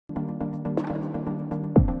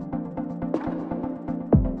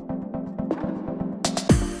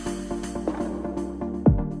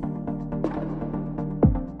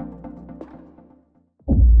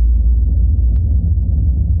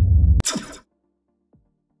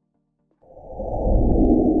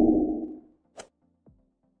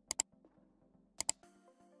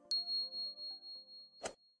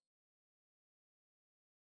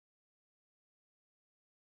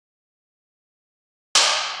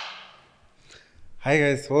Hi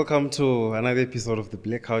guys, welcome to another episode of the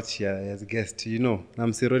Black Couch here as a guest.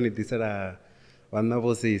 I'm Sironi. This is one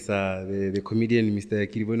novel says the comedian Mr.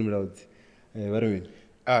 Kedibone Mulaudzi. What do you mean?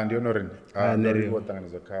 Ndio Norin. Ndio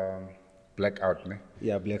blackout ne.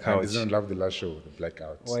 Yeah, blackout. I didn't love the last show, the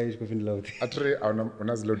blackout. Why is it loud? Actually, I'm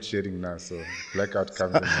not load sharing now, so blackout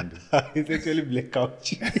comes in handy. It's actually black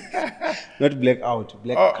couch, not blackout.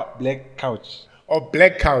 Black couch. Oh,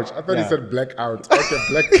 black couch. I thought you said blackout. Okay,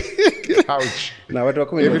 black couch. Now what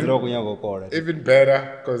are Even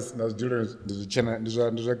better, because I was doing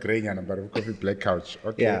the gray and but of course black couch.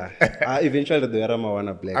 Okay. Yeah. Eventually the Arama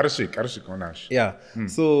wanna black. Arshik onash. Yeah.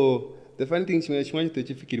 So the funny thing,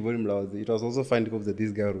 it was also funny because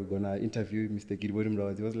this guy was gonna interview Mr. Kedibone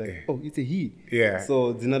Mulaudzi. He was like, "Oh, it's a he." Yeah.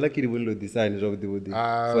 So Zinala Kedibone Mulaudzi decided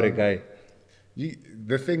for a guy.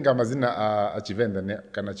 The thing amazina Venda ne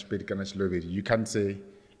kana chipedi kana chilobedi, you can't say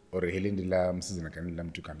or helindi la msizina kanila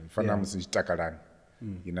mtukana. Fana msijitakalani.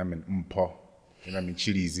 Inamen mpo. Inamen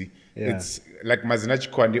chilizi. It's like mazina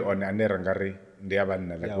chikwandi on anerangare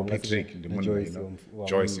ndiabana like Patrick ndimuno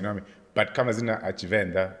Joyce, you know what I mean? But kama zina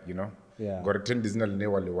Venda, you know. Yeah. Got attend Disney ne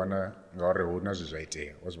wale wana ngare hona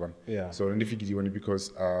zwaite was one. So ndifikiri woni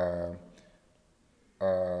because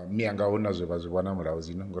mi anga ona zwe bazibona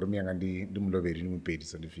Mulaudzi no ngori mi anga ndi muloberi ni mupedi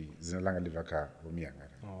so ndifi zina langa liva ka mi anga.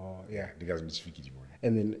 Oh yeah, ndikazi ndichifikiri bona.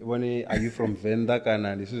 And then when are you from Venda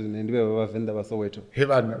kana ndisuzine ndibe baba Venda basoweto? He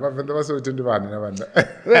bana ba Venda basoweto ndi bana nabanda.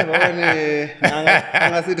 Wena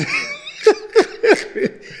anga sithi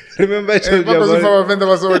remember I told you about baba Venda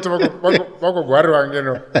basoweto bako gwariwa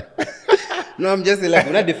ngeno. No, I'm just like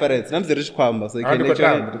una difference. I'm rich kwamba so you can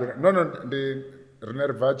actually no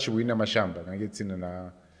Renerva chiwina mashamba ngange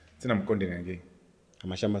tsina mukondeni ngange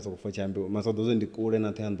amashamba sokufochambe masodozo ndikule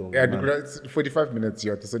na thando. Yeah, ndikule 45 minutes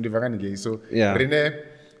yote so ndivakani nge so rine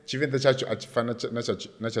chivenda chacho achifana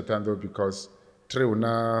na chathando because tre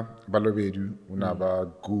una balobedu una ba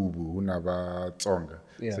gubu una ba tsonga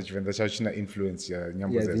so chivenda chacho china influence ya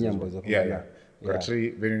nyambo zezo. Yeah. Tre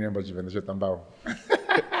venu nyambo chivenda chatambao.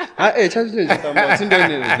 Chacho chatambao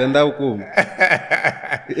sindone Venda ukumu.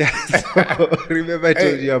 Yeah, so remember I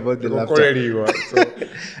told you about the laughter.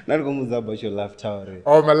 Not going about your laughter.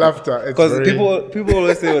 Oh, my laughter. Because people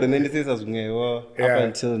always say, "Oh, and then it says as up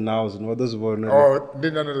until now, so those were no." Oh,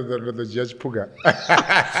 didn't know the judge puga.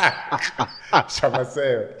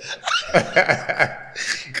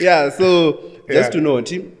 Yeah. So just to know,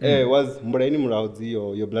 was Muraini Mulaudzi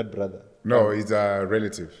your blood brother? No, he's a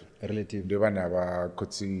relative. A relative. The one about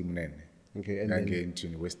Kotsi Mnene. Okay, and then into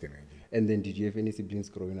the Western. And then did you have any siblings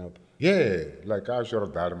growing up? Yeah, like I sure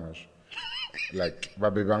Dharmash. Like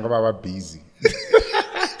baby banga busy.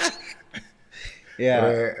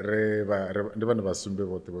 Yeah. Ndivana vasumbe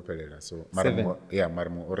vote vopelela. So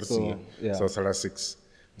marmo orisi. So sala 6.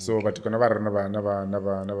 So but kuna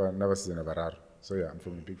nava season vararu. So yeah, I'm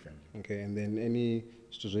from a big family. Okay, and then any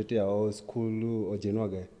student or school or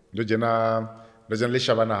Genoa? Ndojena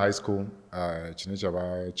Lishabana High School,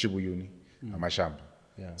 Chinichava Chibuyuni, Amashamba.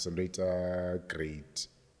 Yeah. So later grade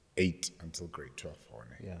 8 until grade 12,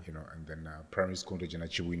 you know, and then primary school, Ndojena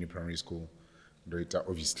Chibuyuni Primary School, later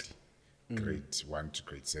obviously grade 1 to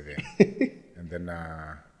grade 7, and then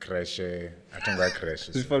crash. I don't like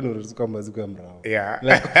crashes. Yeah.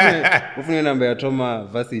 Like, number ya Toma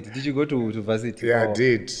varsity. Did you go to varsity? Yeah, I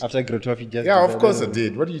did. After grade 12, you just. Yeah, of course I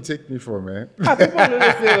did. What do you take me for, man? People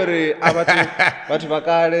always say, but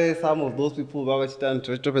some of those people who stand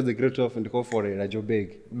to the grade 12 and go for a job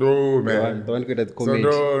big. No, man. The one who did so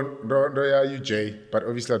no, yeah, you Jay, but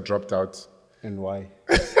obviously I dropped out. And why?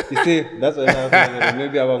 You see, that's why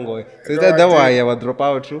maybe I won't go. So is that why I would drop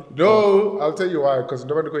out too? No, I'll tell you why. Because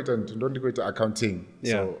don't go into accounting.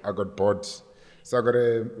 Yeah. So I got bored. So I got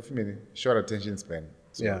a short attention span.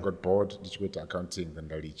 So I got bored. Did you go to accounting? Then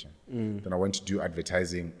Then I went to do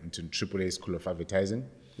advertising into AAA School of Advertising.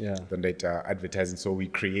 Yeah. Then later advertising. So we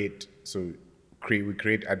create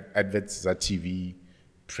adverts at TV,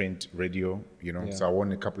 print, radio. You know. Yeah. So I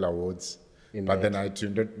won a couple of awards. But then I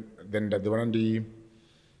tuned then the one on the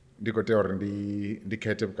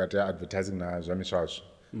kete bukata advertising na zwamishaso.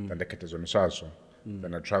 Then the kete zwamishaso.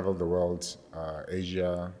 Then I traveled the world,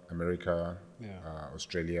 Asia, America,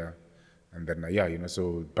 Australia, and then you know.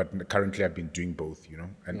 So, but currently I've been doing both, you know,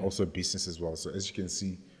 and also business as well. So as you can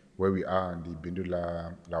see, where we are in the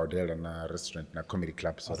Bindula Laudel and a restaurant and a comedy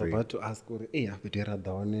club. So I was about to ask,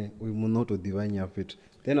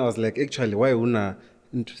 then I was like, actually, why una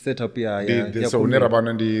set up here? So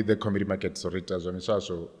the comedy market, so Rita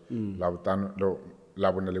Zomisaso, Lautano,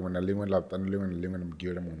 labona lingwe na lingwe labutano lingwe na lingwe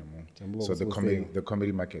namgiyole munhu na munhu. So the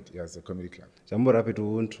comedy market, yes, the comedy club. Jambo rapi to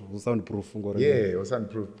untu soundproof ngori. Yeah,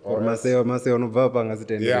 soundproof. Or maseo unobva panga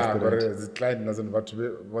sitende. Yeah, but the client nazo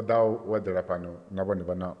bathu vodao wadela pano nabone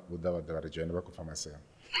bana udava dava rejoin bakufa maseo.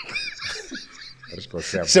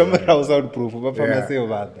 Jambo soundproof bapha maseo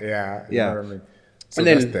bada. Yeah, you know what I mean. So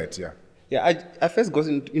then, that's that, yeah. Yeah, I first got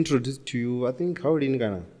introduced to you, I think, how old in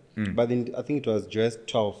Ghana? But then I think it was just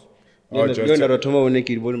 12. Oh, just 12.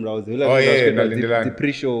 Kedibone Mulaudzi. Oh, yeah, the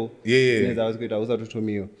pre-show. Yeah. I was good. I was out to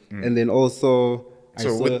me. And then also,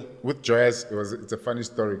 with Joyous, it's a funny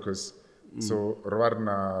story because so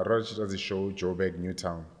Rovarna Roach does the show, Joburg,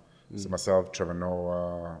 Newtown. So myself,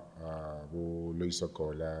 Trevor, Luis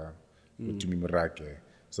Okola, Tumi Murake.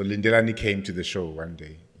 So Lindelani came to the show one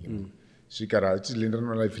day, you know. She got out. Linda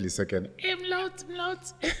no life for a second. Mlaudzi.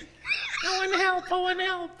 I want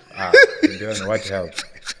help. Linda, what help?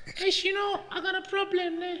 Yes, you know, I got a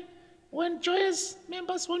problem, ne? When Joyous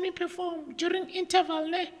members, when we perform during interval,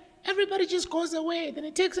 ne? Everybody just goes away. Then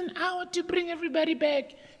it takes an hour to bring everybody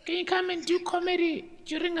back. Can you come and do comedy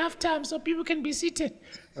during halftime so people can be seated?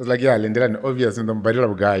 I was like, yeah, Linda, obvious in the body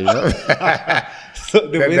of guy, you know. So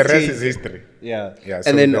the rest is history. Yeah. So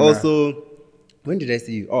and then also, when did I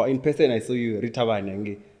see you? Oh, in person I saw you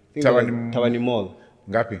Tabani. Tabani Mall.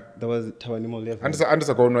 Ngapi? That was Tabani Mall.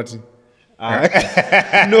 Andisa go noti. No.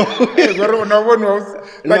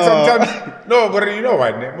 Like sometimes no, but you know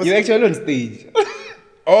what? You actually on stage.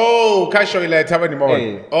 Oh, Kasho like Tabani Mall.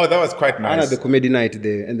 Hey. Oh, that was quite nice. I had the comedy night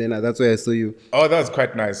there, and then that's where I saw you. Oh, that was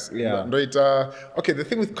quite nice. Yeah. No, okay, the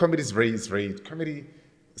thing with comedy is very comedy.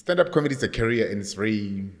 Stand-up comedy is a career, and it's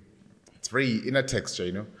very inner texture,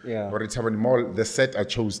 you know. Yeah. But it's Tabani Mall, the set I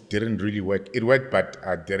chose didn't really work. It worked, but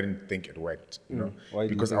I didn't think it worked, you know, Why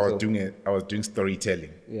because I was doing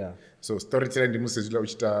storytelling. Yeah. So storytelling, the musician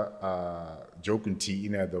joke until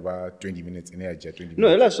in about 20 minutes, in 20 minutes.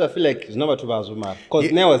 No, I feel like it's not too bad,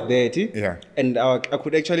 because now I was there, yeah, and I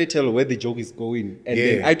could actually tell where the joke is going, and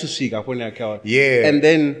then I had to shake upon account. Yeah. And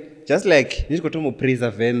then just like you got to praise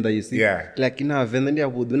a Venda, you see. Yeah. Like in a Venda, you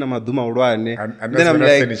would do na maduma urwane. And then I'm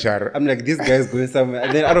like, this guy's going somewhere.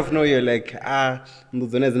 And then out of nowhere, you're like,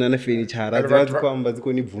 mudona zina finish her.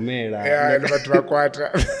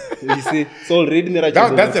 Yeah, you see. So already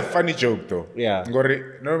that's a funny joke though. Yeah.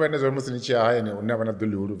 No when is almost in chair and never not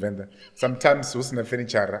do Venda. Sometimes who's in a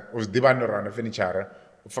furniture, who's divan around a furniture.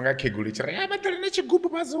 Ufanga keguli chara ya batale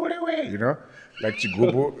chigubu mazole we, you know, like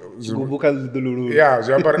chigubu kaludululu. Yeah,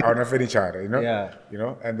 ziyambara awuna furniture, you know. Yeah. You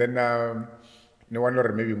know, and then no one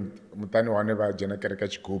or maybe mutani wane ba jena kereka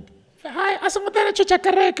chigubu. Hi, asumutana chucha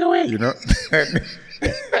kereka we. You know.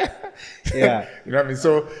 Yeah. You know what I mean?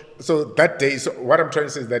 So that day, so what I'm trying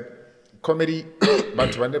to say is that comedy,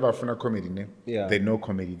 but when they bafuna comedy, yeah, they know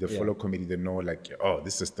comedy, they follow comedy, they know like, oh,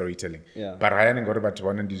 this is storytelling. Yeah. But I ain't got about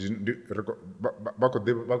one and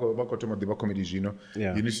comedy, you know,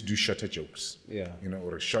 yeah, you need to do shorter jokes. Yeah. You know,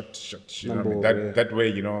 or a short, you know what I mean? That way,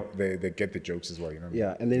 you know, they get the jokes as well, you know.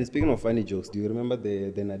 Yeah, and then speaking of funny jokes, do you remember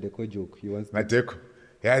the Nadeko joke you once did? Nadeko.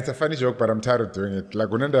 Yeah, it's a funny joke, but I'm tired of doing it.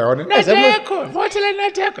 Like, when they're on it. Nadeko! Votele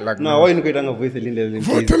Nadeko! Like, no, why you not a voice in the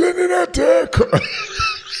Votele Nadeko!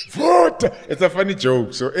 Vote! It's a funny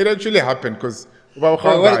joke. So it actually happened because. Was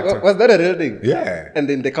that a real thing? Yeah. And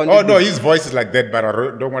then they counted. Oh, no, his voice is like that, but I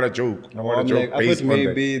don't want a joke. I want a joke I thought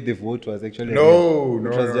maybe the vote was actually. No.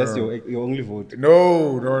 It was just your only vote.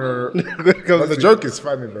 No. But the joke is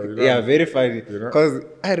funny, though. You know? Yeah, very funny. Because you know?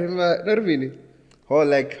 I remember, not really. How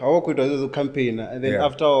could I do a campaign? And then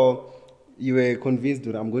after all, you were convinced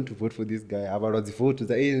that I'm going to vote for this guy. About the vote to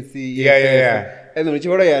the ANC. Yeah. And then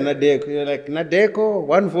Nadeko, you're like, Nadeko,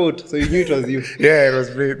 one vote. So you knew it was you. Yeah, it was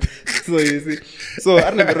great. So you see. So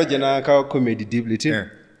I remember Jana comedy deeply. Yeah.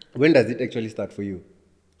 When does it actually start for you?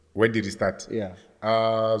 When did it start? Yeah.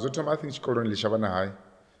 I think she called on Lishabana High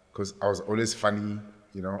because I was always funny,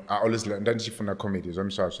 you know. I always learned that she found comedy. So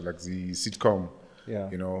I'm sorry, like the sitcom, yeah,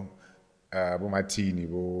 you know. Martini,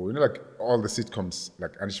 you know, like all the sitcoms,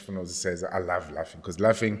 like Anishifano says, I love laughing because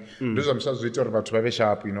laughing. Those I'm sure we talk about Trevor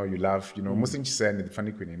Sharp, you know, you laugh, you know, most things she said, the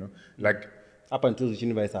funny queen, you know, like up until the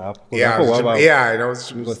universe up. Yeah, you know,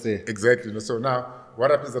 exactly. You know, so now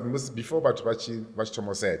what happens is that before Bachi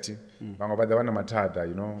Tomoseti, Bangabadawana Matada,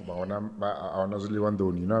 you know, you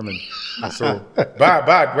know what I mean? So,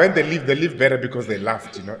 but when they live better because they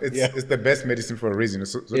laughed, you know, it's the best medicine for a reason.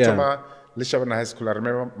 So Toma. Lishabana High School, I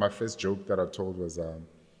remember my first joke that I told was, so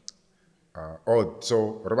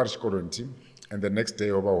Robert Shikodo team, and the next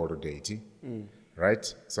day over order day,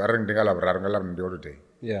 right? So I rang the other day.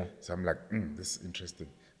 Yeah. So I'm like, this is interesting.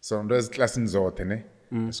 So there's class in Zotene,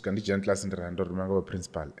 so class in the remember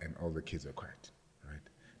principal, and all the kids were quiet,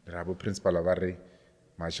 rabo principal avari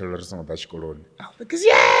machelo ri songo da xikoloni because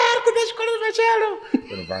yeah ri ku da xikoloni machelo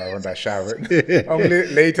then va onda shava only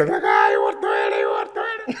later like I what the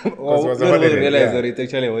because was a holiday. Realize that it's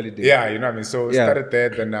actually a holiday. Yeah, you know what I mean. So started there,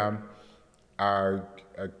 then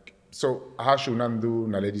so Hashu Nandu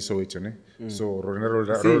Naledi Soweto, ne? So rolled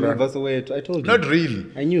I told you. Not really.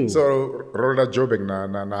 I knew. So rolled a job na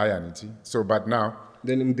hayaniti. So but now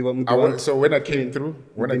then so when I came through,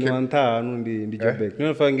 when I came no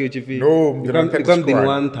fangi chifi. No,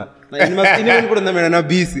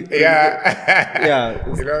 busy. Yeah.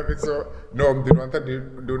 You know what I mean? So no, do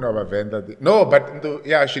know about Venda. No, but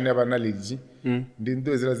yeah, she never knowledge. Didn't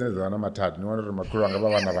do zina matad. No one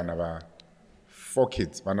makuru 4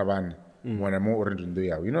 kids, one. When I'm more oriented,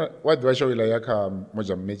 you know what do I show you like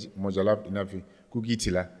moja love enough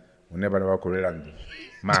kukitila never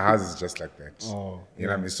my house is just like that. You know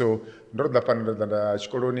what I mean? So not the pan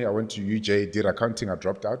the I went to UJ, did accounting, I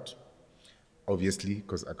dropped out. Obviously,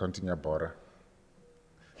 because accounting a bora.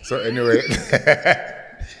 So anyway,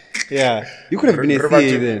 yeah, you could have been a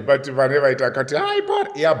CA then. But whenever I accounting,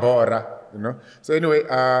 bora, you know. So anyway,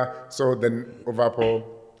 so then over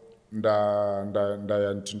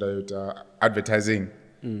advertising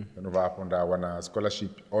and over one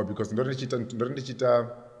scholarship or because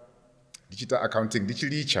digital accounting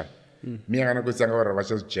digital me I'm going to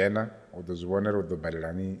go Jenna or those one or the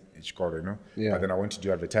Badalani you know. But then I went to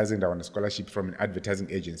do advertising. I won a scholarship from an advertising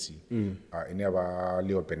agency in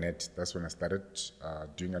Leo Bennett. That's when I started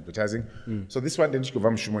doing advertising. So this one then you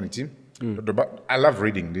go team. I love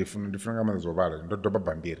reading different amounts of value. Not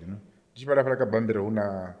Bambir, you know.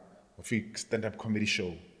 Bambir stand up comedy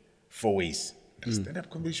show 4 ways. Stand up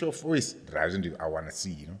comedy show 4 ways. I want to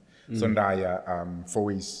see, you know. So now 4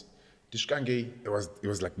 ways. It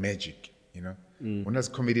was like magic, you know. When as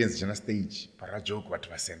comedians on a stage, para joke what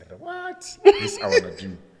was saying. What? This I wanna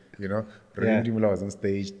do, you know. Kingsley Mudau was on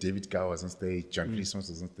stage, David Gow was on stage, John Christmas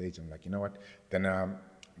was on stage. I'm like, you know what? Then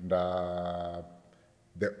the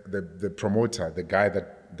promoter, the guy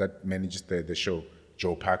that manages the show,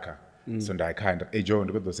 Joe Parker. So I kind of, hey Joe,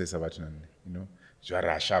 look at those say about you know, you are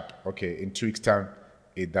rush up. Okay, in 2 weeks time,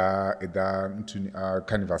 into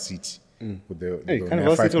Carnival City. With the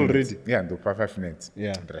Carnival City already. Yeah, the 5 minutes.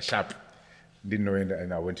 Yeah. The sharp. Didn't know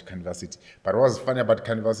and I went to Carnival City. But what was funny about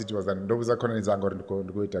Carnival City was that there was a go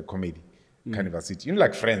to a comedy. Carnival City. You know,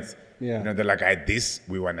 like friends. Yeah. You know, they're like, at this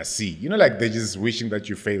we wanna see. You know, like they're just wishing that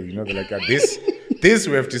you fail. You know, they're like, at this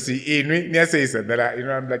we have to see. You know,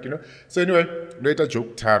 I'm like, you know. So anyway, later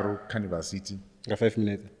joke Taro, Carnival City. 5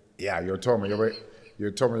 minutes. Yeah, you told me already.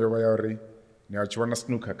 Now you wanna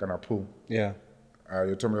snooker can pool. Yeah.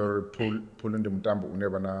 You told me pull in the mutambo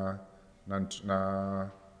never na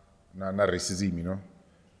racism, you know,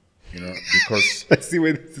 because I see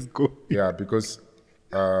where this is going. Yeah, because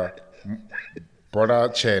border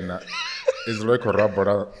China is like a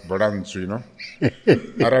border, you know.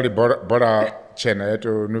 Already border China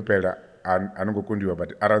to nupela and go kundiwa,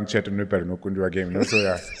 but around China to nupela no kundiwa game, you know. So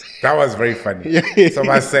yeah, that was very funny. So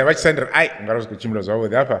I said, "What center? I ngaros kuchimlo over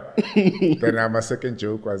there." Then my second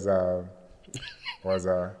joke was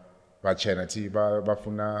Bachenati,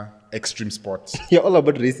 Bafuna extreme sports. You're all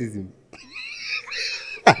about racism.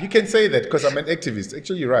 You can say that because I'm an activist.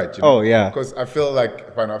 Actually, you're right. You know? Oh, yeah. Because I feel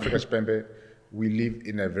like Pan Africa Chipembe, we live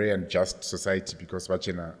in a very unjust society because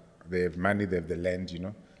Bachena, they have money, they have the land, you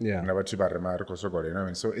know. Yeah.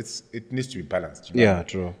 So it needs to be balanced. You know? Yeah,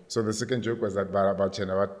 true. So the second joke was that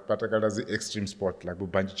Bachena, Batakala is extreme sport, like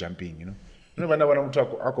bungee jumping, you know. Like,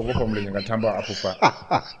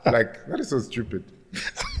 that is so stupid.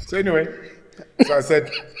 So anyway, so I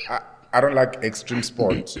said, I don't like extreme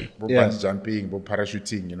sports, bungee jumping,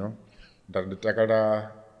 parachuting, you know.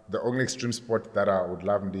 The only extreme sport that I would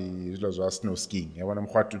love is snow skiing. I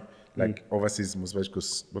want to like overseas,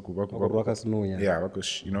 yeah,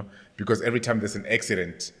 you know, because every time there's an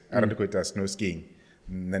accident, I don't go to snow skiing.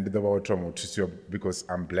 Because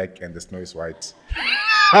I'm black and the snow is white.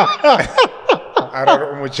 I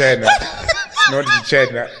don't know China. Not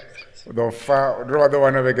China. The far the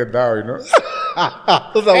one to get down, you know.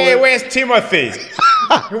 Hey, where's Timothy?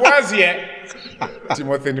 He was here.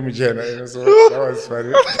 Timothy in China, you know, so that was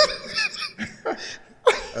funny.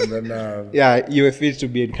 And then yeah, you were fit to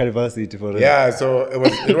be in Carnival City for real. Yeah, so it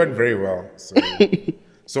went very well.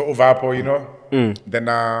 So Ovapo, you know. Then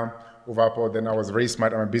Ovapo, then I was very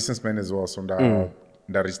smart. I'm a businessman as well. So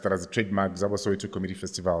that registered as a trademark Zabo Soweto Comedy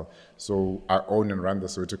Festival. So I own and run the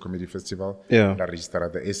Soweto Comedy Festival. Yeah. That registered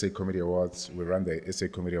at the SA Comedy Awards. We run the SA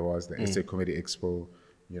Comedy Awards, the SA Comedy Expo,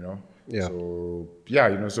 you know. Yeah. So yeah,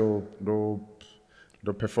 you know, so no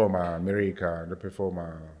performer America, no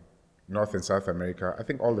performer North and South America. I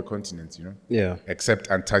think all the continents, you know. Yeah.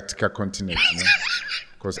 Except Antarctica continent, you know.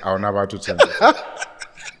 Because I'll never to tell you.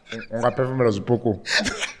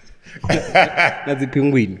 That's a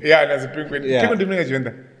penguin. Yeah, that's a penguin. Yeah. Penguin doing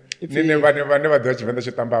Venda. Never do Venda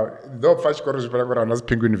shit about. Though first chorus around as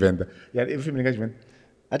penguin Venda. Yeah, if you mean Venda.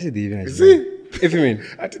 At the See? If you mean.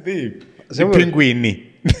 At the penguin.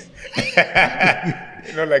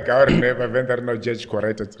 You know, like our neighbor Venda no judge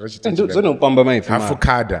correct. So no pamba my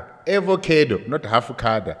Avocado. Avocado, not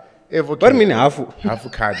avocado. Avocado. What mean half?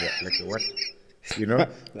 Avocado. Like what? You know?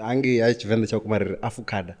 Angi I venda chokumari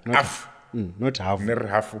avocado. Half. Not half. Never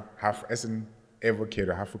half as in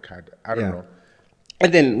avocado, avocado. I don't know.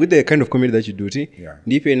 And then with the kind of comedy that you do, yeah.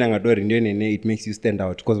 It makes you stand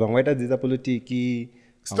out. Because when white is a politiki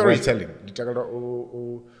storytelling. It was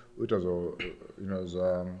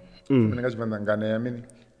you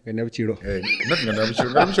know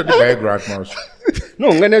not biograph mouse. No,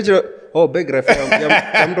 biograph.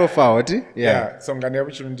 Yeah, so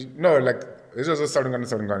no, like this was a starting you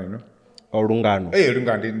know. Or Rungano. Hey,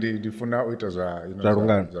 Rungano, the funa it was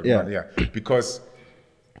Rungano. Yeah, because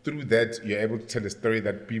through that you're able to tell a story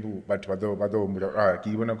that people but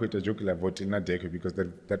you wanna quit a joke like voting na deco because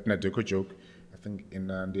that na deco joke I think in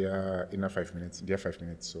their 5 minutes. They're 5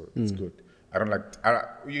 minutes, so it's good. I don't like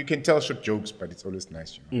you can tell short jokes, but it's always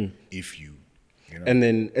nice, you know, if you know. And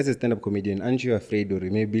then as a stand-up comedian, aren't you afraid or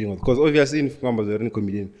maybe because obviously in a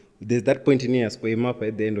comedian, there's that point in here square up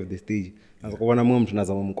at the end of the stage.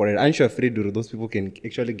 Aren't you afraid or those people can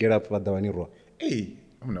actually get up at the one? Hey,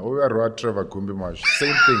 we are Trevor Kumbi Marsh.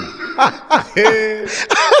 Same thing.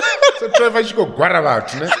 So Trevor should go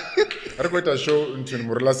guarabat, ne? I go to a show in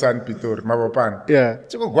Murla San Pitor, Mabopan. Yeah.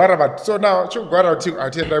 Chico guarabat. So now Chico guarabat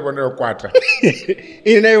out here I want to quater.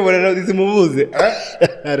 You never know this move.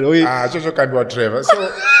 Jojo can do Trevor.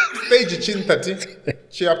 So stage chin 30,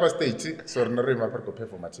 she upper stage, so no rima per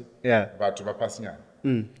performati. Yeah. But to passing.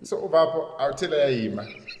 So over I'll tell him,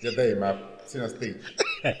 the day map, seen a stage.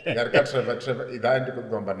 Trevor, idan to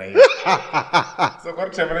gomba na hiyo. So kwa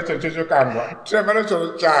Trevor cho chocho kangwa. Trevor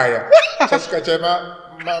cho chaya. Chashika chema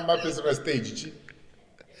ma pesa stage chi.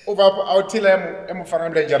 Over I'll tell him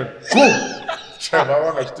family danger. Go.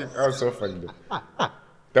 Trevor was so funny.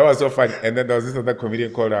 That was so funny. And then there was this other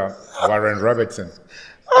comedian called Warren Robertson.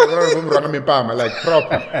 Like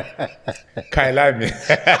proper. Kailami.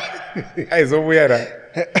 It's so weird.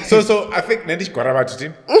 So I think Nendish Guarabat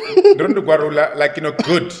team. Don't do Guarula like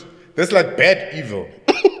good. There's like bad evil.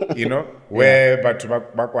 You know? Where but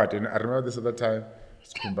backward. And I remember this other time,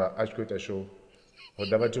 Skumba Ashkota show. So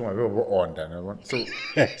Skumba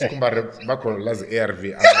Bako las ARV.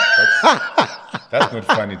 That's not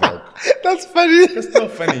funny, dog. That's funny. That's not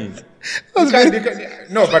funny.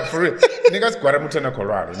 No, but for real, niggas Guaramutana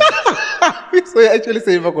Colorado. So you actually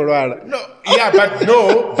say Colorado? No, yeah, but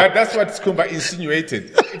that's what Skumba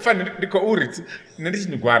insinuated. If I urit, Nadish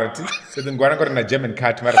Guarati, so then Guaran got in a German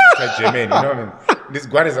cat, German, you know what I mean? This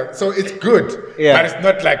Guar is so it's good, but it's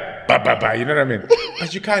not like ba, you know what I mean?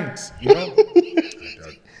 But you can't, you know?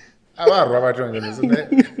 Robert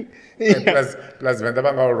plus Venda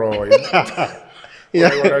Bangal Roy.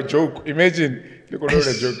 Yeah. What a joke. Imagine you could do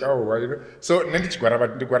a joke. Oh, you know. So Nendich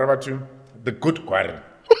Guarabatu, the good Guaran.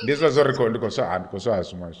 This was a record because so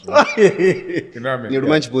much. You know what I mean? Your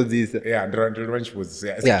lunch was this. Yeah, the lunch was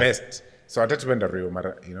it's best. So I had to win the real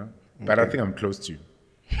matter, you know. But I think I'm close to you.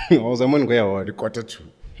 I was someone going the quarter two.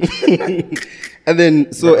 And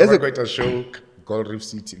then so as a greater show, Gold Reef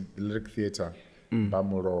City, Lyric Theatre,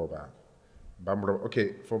 Bamuroba.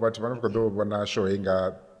 Okay, for what one of the one show in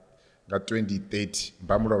 2030,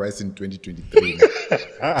 Bamuroba is in 2023.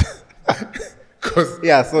 Because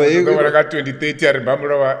so you got 2030 and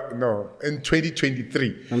Bamuroba in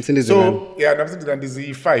 2023. I'm saying so yeah, I'm saying this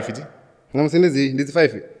is 5. I'm saying this is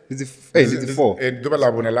 5. This is 4. And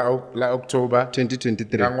la October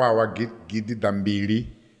 2023. Ngwa gidi dambili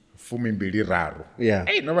fumi mbili raro. Yeah.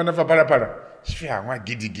 Hey, no bana fa para. Shifia ngwa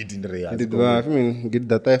gidi ndre ya. I mean get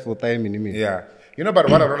the time for time in me. Yeah. You know, but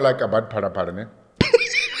what I don't like about para ne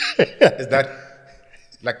is that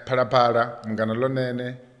like para mngana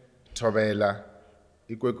lonene thobela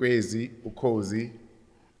ikwekwezi ukhozi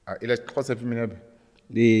ila xhosa feminine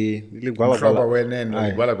the gwala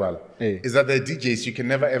is that the DJs you can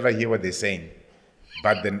never ever hear what they're saying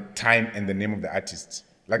but the time and the name of the artist,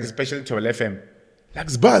 like especially to FM, like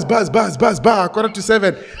buzz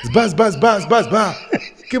 7:45 buzz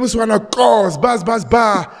kibuswana cause buzz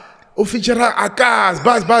ufeature akas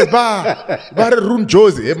buzz bare run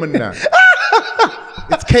Josie emna.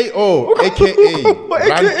 It's KO aka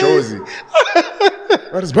Run Josie.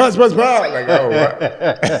 What is buzz? Like, oh, what?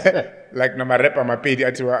 Like, no, my rapper, my pedi,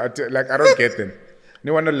 like, I don't get them.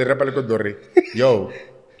 No one will rap like Dore. Yo,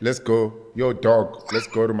 let's go. Yo, dog, let's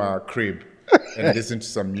go to my crib and listen to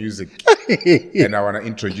some music. And I want to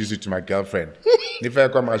introduce you to my girlfriend. If I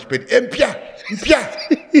come, I speak, Mpia.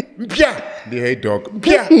 The hey dog.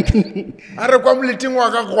 Mpia. I don't come letting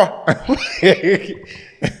waka.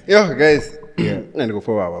 Yo, guys. Yeah, and go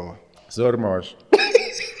for Mama. Sorry, Mawash.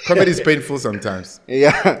 Comedy is painful sometimes.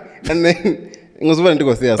 Yeah, and then. But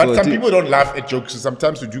some people don't laugh at jokes.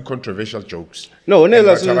 Sometimes we do controversial jokes. No, what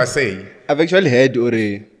I say. I've actually heard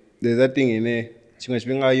there's that thing in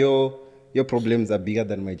your problems are bigger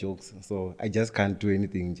than my jokes, so I just can't do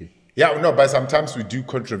anything. Yeah, no, but sometimes we do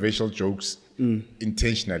controversial jokes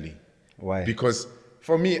intentionally. Why? Because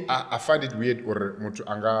for me, I find it weird. Or a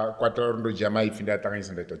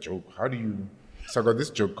joke. How do you? So I got this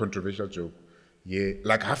joke, controversial joke. Yeah,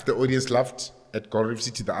 like half the audience laughed at Golf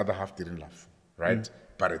City, the other half didn't laugh. Right?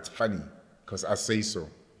 But it's funny because I say so.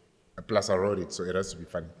 Plus I wrote it, so it has to be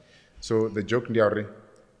funny. So the joke,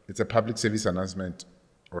 it's a public service announcement.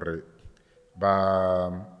 Or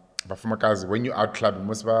when you out club,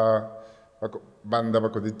 most banda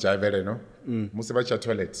bakodi jive no. Most ba cha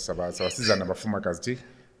toilet saba sizana bafumakazi.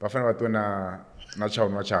 Bafana batona na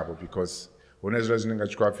chabo because when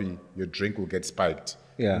your drink will get spiked.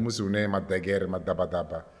 Yeah. Musu une madagere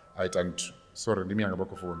madabadaba. I don't. Sorry, let me hang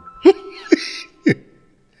up phone.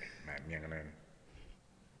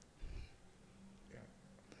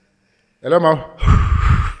 Hello, Mao.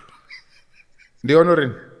 The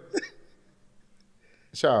honoring.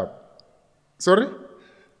 Sharp. Sorry?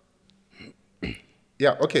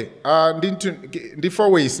 Yeah, okay. The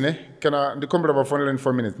 4 ways, ne? Can I come about phone in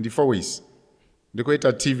 4 minutes? The 4 ways. The quite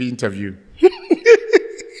a TV interview.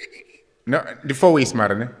 No, the 4 ways,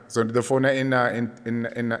 Marane. So the phone in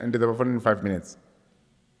the phone in 5 minutes.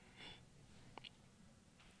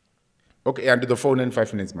 Okay, and the phone in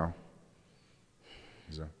 5 minutes now.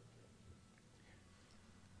 So.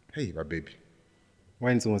 Hey, my baby.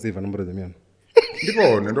 Why is someone say a number of them? The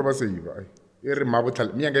phone, and over say you. You're marble.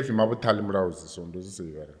 Me and if you marble Mulaudzi, so those say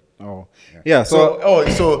you. Oh, yeah. So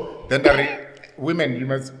then the women, you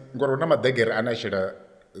must go on a dagger and I should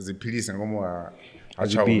the police and go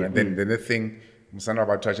and then the thing, Musana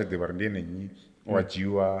about touch they were in what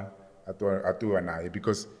you are at and I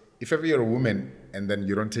because if ever you're a woman and then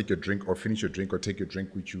you don't take your drink or finish your drink or take your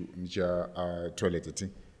drink with you in your toilet,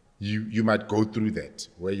 you might go through that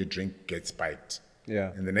where your drink gets spiked.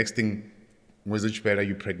 Yeah. And the next thing was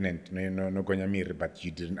you're pregnant, no gonya but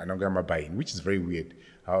you didn't anogama buying, which is very weird.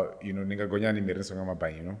 How ninga gonya ni mirror songama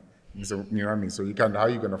buying, you know? So you know what I mean? So you can't how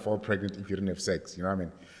you gonna fall pregnant if you didn't have sex, you know what I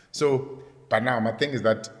mean? So but now my thing is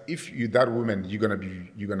that if you that woman, you're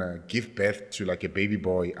gonna give birth to like a baby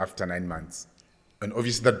boy after 9 months. And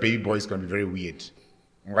obviously that baby boy is gonna be very weird.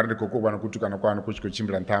 See,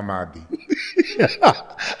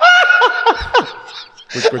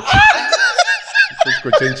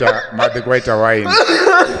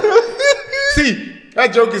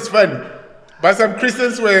 that joke is funny. But some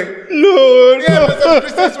Christians were but some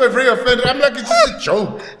Christians were very offended. I'm like, it's just a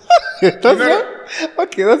joke.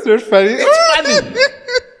 Okay, that's not funny. It's funny.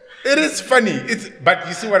 It is funny. But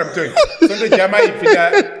you see what I'm doing. So the Jama if it's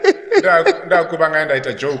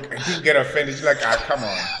a joke and people get offended, you're like, come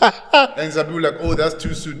on. And some people like, oh, that's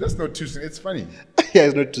too soon. That's not too soon. It's funny. Yeah,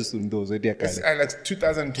 it's not too soon though. So it's like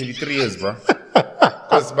 2023 years, bro.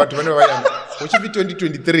 But whenever I am, what should be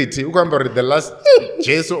 2023? You remember the last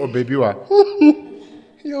Jesu or baby wa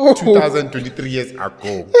 2023 years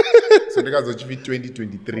ago. So the guys should be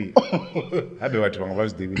 2023. I be what one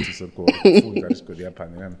was David to so called.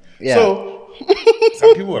 So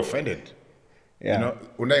some people were offended. Yeah. You know,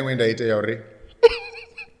 unai wenda ite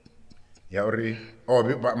yauri. Oh,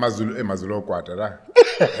 Mazulu kwata ra.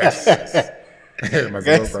 Yes.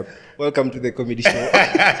 Guys, welcome to the comedy show.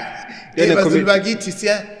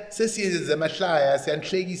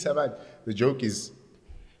 The joke is,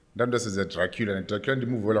 Dandos is a Dracula, and Dracula the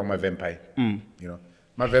move along my vampire. You know,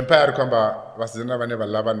 my vampire was never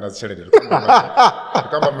lava and that's shredded. Come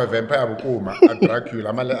my vampire, a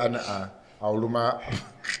Dracula, Auluma.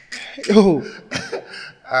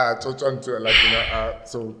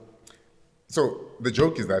 So the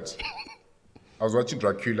joke is that I was watching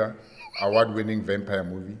Dracula, award-winning vampire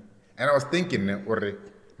movie, and I was thinking,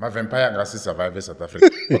 my vampire angasi survive South Africa.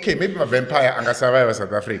 Okay, maybe my vampire angasi survive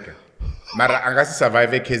South Africa, mara angasi survive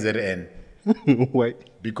KZN. Why?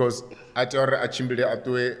 Because atore achimbile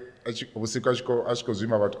atwe usiku ashko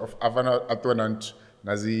zuma about of avana atwanant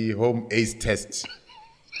nazi home ACE test.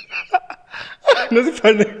 That's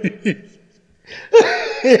funny.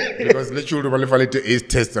 Because literally balefale to AIDS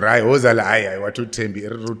test right ozala I want to tembi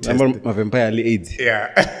root test. My vampire AIDS.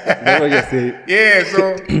 Yeah. That's what you say. Yeah,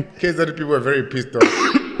 so kids that people were very pissed off.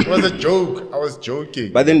 It was a joke. I was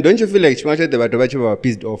joking. But then don't you feel like Chimacha the Batobachi were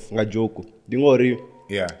pissed off nga joke? Dingori.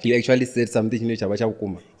 Yeah. He actually said something in Chabacha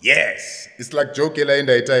Kuma. Yes. It's like joke in the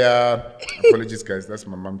entire apologies guys. That's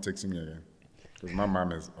my mom texting me again. Because my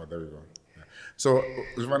mom is there we go. Yeah. So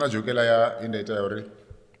Usmana joke in the entire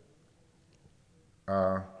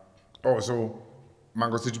so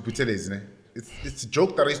Mango City Piteles, ne? It's a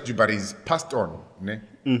joke that is due, but it's passed on. Ne?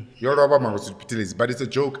 You're about Mango City Piteles, but it's a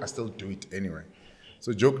joke, I still do it anyway.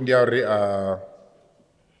 So joke in the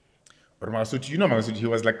you know Mango City, he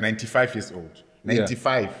was like 95 years old.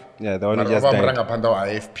 95. Yeah, the one who just died.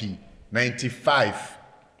 IFP. 95.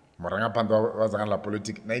 Maranga Panda was la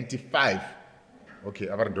politic. 95. Okay,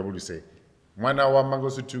 I've got double to say. Mwana wa Mango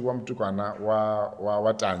City wa mtukwana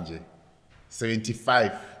wa Tanje.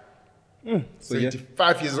 75. So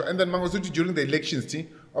 75 years old. And then Mango City during the elections, see,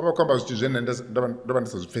 our combat to Jen and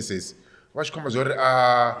the faces. Watch combat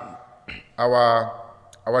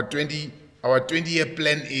our 20-year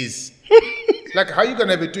plan is like how you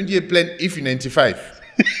gonna have a 20-year plan if you're 95?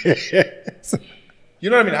 You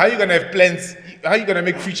know what I mean? How you gonna have plans? How you gonna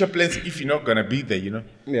make future plans if you're not gonna be there? You know?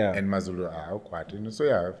 Yeah. And Mazulu, quite. You know? So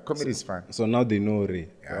yeah, comedy is fine. So now they know, Ray.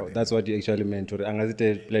 Yeah, That's what you actually meant.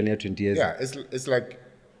 Angazite plan here 20 years. Yeah, it's like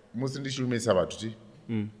most of the show makes about it.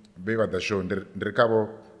 Be at the show. The recabo.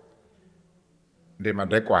 The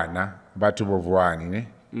madekwana batu bovuani ne.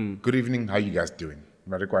 Good evening. How you guys doing?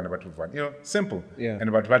 Madekwana batu bovuani. You know, simple. Yeah. And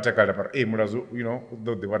about vatakala par. Hey, murazu. You know,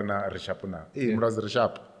 though they were na reshapuna. Hey, murazu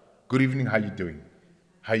reshap. Good evening. How you doing?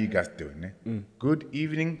 How you guys doing? Eh? Good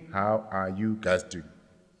evening. How are you guys doing?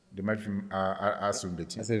 They might be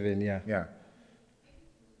asumbeti. 7, yeah. Yeah.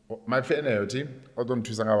 My friend, team. I don't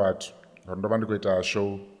choose what. I don't want to go to a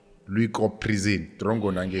show. Luiko prison.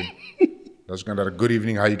 Trongo nange. That's kind of good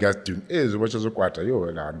evening. How you guys doing? Eh, so what's your quarter? Yo,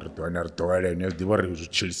 la under toilet. And the worry is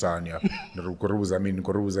chill sanya.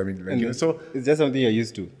 Like, so It's just something you're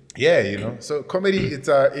used to. yeah, you know. So comedy, it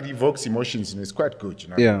evokes emotions. You know, it's quite good. You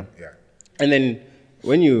know. Yeah. Yeah. And then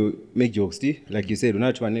when you make jokes, like you said,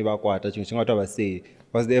 say,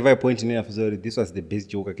 was there ever a point in your life this was the best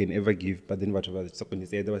joke I can ever give, but then what was the second you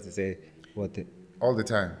say, there was to say, what? All the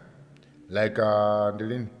time. Like,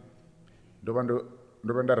 Dylan,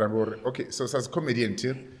 okay, so as a comedian,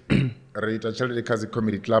 too, right, actually, as a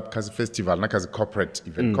comedy club, as a festival, not as a corporate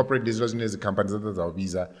event. Corporate, this was as a company that has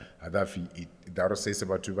visa, that says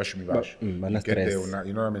about to Bashumi Bash. You get there,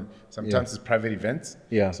 you know what I mean? Sometimes it's private events.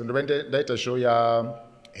 Yeah. So, the show ya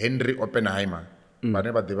Henry Oppenheimer.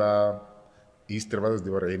 But they were Easter, they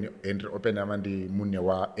were Henry Oppenheimer, the Munya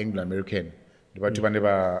wa Anglo American. They were to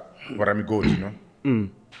Warami Gold, you know?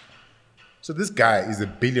 So, this guy is a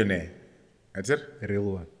billionaire. That's it? The real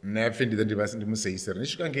one. Never did the person to say, sir.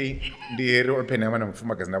 Nishukangi, the hero Oppenheimer and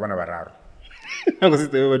Fumakas Navana Varar.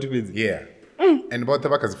 Yeah. And bought the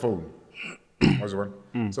back as a phone. Was one.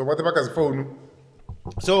 So, what the back as a phone.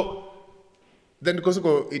 So, then the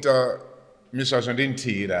Kosovo, it Mishashan didn't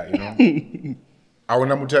tira, you know. I want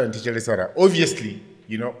to muta and teacher Sarah. Obviously,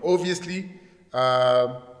 you know, obviously,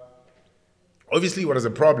 what is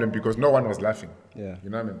a problem because no one was laughing. Yeah. You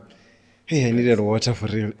know what I mean? Hey, I needed water for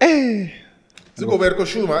real. Hey. Zuko verko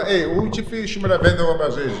shuma, hey, uchifi shuma la venda wa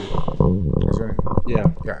mazwezi. Yeah.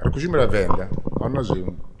 Yeah, rikushuma la venda. Ona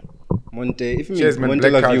zwi. Monte, if you Cheers, mean man. Monte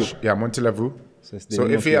Black La View. Couch. Yeah, Monte La View. So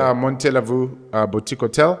if you are Monte La View boutique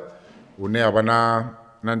hotel, une abana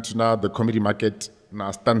nantuna the comedy market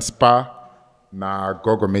na Stan Spa na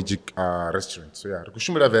Gogo Magic restaurant. So yeah,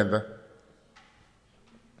 rikushuma la venda.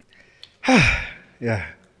 Yeah.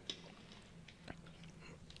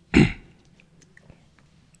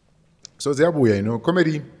 So Ziabuya, you know,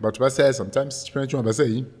 comedy, but what say sometimes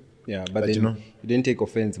Yeah, but But then you know. you didn't take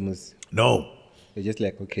offense, Mus. no. They're just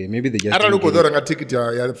like, okay, maybe they just. I don't didn't know get it. whether I ticket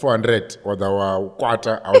ya 400 or the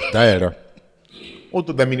quarter out there.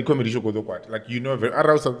 Auto the mini comedy show go do quarter. Like you know,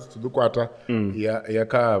 arouse to do quarter. Ya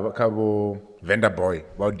kabo Venda boy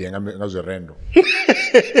about the ngazo rendo.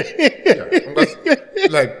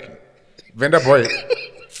 Like Venda boy.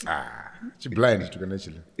 She blind to can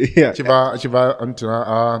actually. Yeah. Chiva until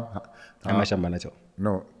Amashamba nacho.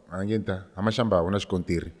 no. Angenta amashamba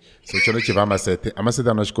unashikontiri. So chono chiva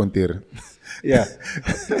amaseta unashikontiri. Yeah.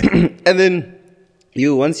 And then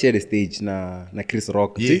you once shared a stage na Chris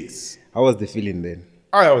Rock. Yes. See? How was the feeling then?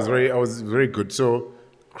 I was very good. So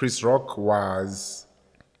Chris Rock was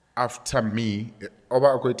after me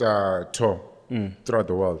over quite a tour throughout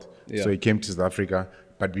the world. Yeah. So he came to South Africa.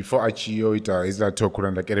 But before Achio, he's a tour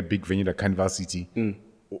like at a big venue like Canvas City.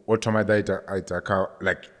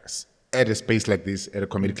 like at a space like this, at a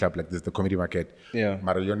comedy club like this, the comedy market. Yeah.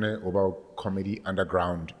 Marione about comedy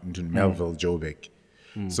underground into Melville, Joburg.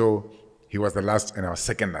 So he was the last and I was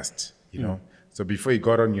second last, you know. So before he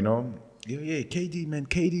got on, you know, yeah, KD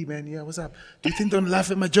man, yeah, what's up? Do you think don't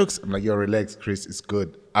laugh at my jokes? I'm like, yo, relax, Chris, it's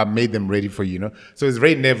good. I made them ready for you, you know. So he's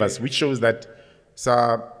very nervous, which shows that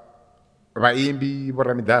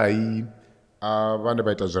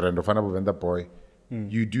Venda boy,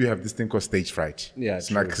 you do have this thing called stage fright. Yeah, it's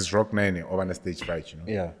true. like his rock nine or on a stage fright, you know.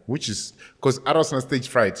 Yeah. Which is because others on a stage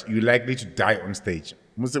fright, you're likely to die on stage.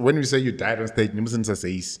 When we say you died on stage, you mustn't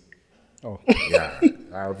say Oh. yeah, you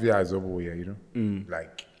know,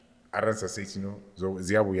 like others say, you know, so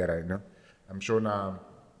right now. I'm sure now,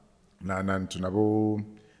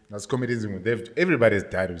 as comedians, everybody's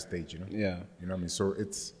died on stage, you know. Yeah. You know what I mean? So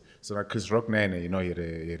it's like Chris Rock nine, you know, he had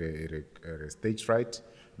a stage fright.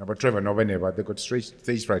 No, but Trevor, no, but they got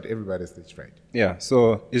stage fright. Everybody's stage fright. Yeah,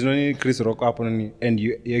 so it's not only Chris Rock up on, and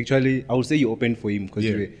you actually, I would say you opened for him because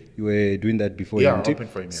Yeah. you were doing that before. Yeah, him, I opened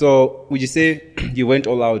for him, yeah. So would you say you went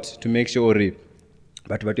all out to make sure,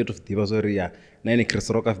 but what of the was yeah, nine Chris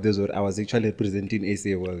Rock of this, I was actually representing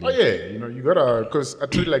ACA world. Oh yeah, you know, you gotta, because I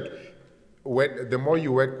feel like when the more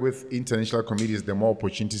you work with international comedians, the more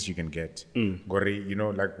opportunities you can get. Gori, you know,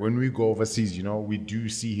 like when we go overseas, you know, we do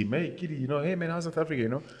see him. Hey, Kitty, you know, hey man, how's South Africa? You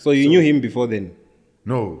know. So you knew him before then?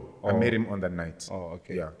 No, I met him on that night. Oh,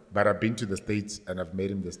 okay. Yeah, but I've been to the States and I've met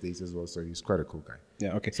him in the States as well. So he's quite a cool guy.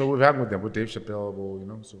 Yeah, okay. So we've hung with them with Dave Chappelle, you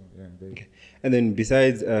know. So yeah, Okay. And then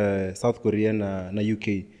besides South Korea and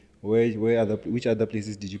UK, which other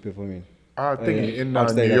places did you perform in? I think in New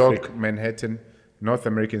outside York, Africa. Manhattan, North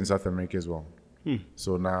America and South America as well.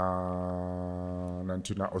 So now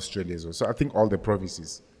to Australia as well. So I think all the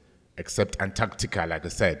provinces except Antarctica, like I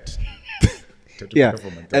said. Yeah.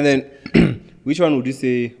 And then which one would you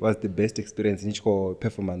say was the best experience in each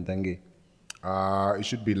performance? It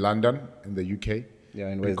should be London in the UK. Yeah,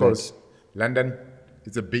 and where's because London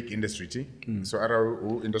is a big industry, so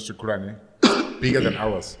our industry kurani bigger than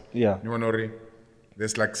ours. Yeah. You know,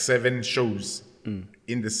 there's like 7 shows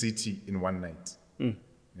in the city in one night.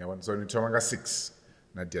 Yeah, so you got 6,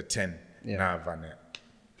 now they're 10. Yeah. Now Vane.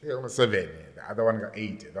 7, the other one got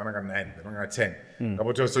 8, the other one got 9, the other one got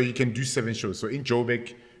 10. So you can do 7 shows. So in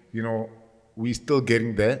Joburg, you know, we're still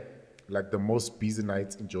getting there. Like the most busy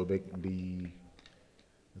nights in Joburg,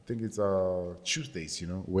 I think it's Tuesdays, you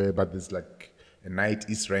know, but there's like a night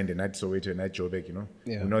East Rand, a night Soweto, a night Joburg, you know.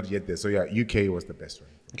 Yeah. We're not yet there. So yeah, UK was the best one.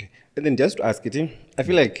 Okay. And then just to ask it, I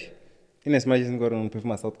feel like in as much as going on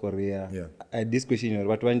perform South Korea, Yeah. I had this question,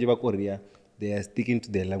 but when you Korea, they are sticking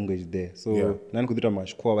to their language there. So none could do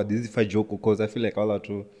much but this is a joke because I feel like all out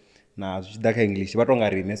to now English, but wrong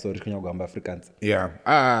arena, so Africans. Yeah.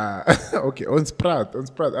 Okay. On Sprat,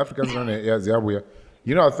 Africans run yeah, Zimbabwe.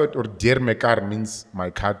 You know, I thought or dear mekar means my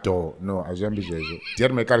car door. No, I jambi jesu. Dear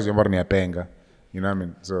mekar is your penga. You know what I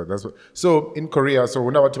mean? So that's what. So in Korea, so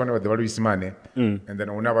we never to the value money, and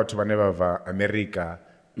then we never to America,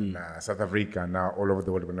 South Africa, now all over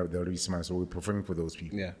the world we never the value money. So we're performing for those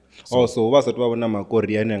people. Yeah. Also, what's that one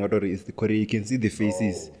Korean and is the Korea? You can see the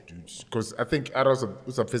faces. Because I think I also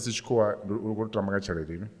a faces core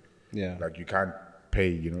you know. Yeah. Like you can't pay.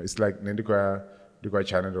 You know, it's like the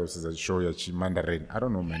China is a show ya Mandarin. I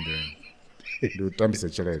don't know Mandarin. Do time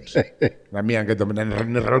such a lad. Na me anga dom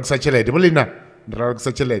na rock such a lad. Bolina. Rock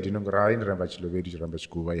such a lad, you know, Rai and Rambach Lovedi Rambach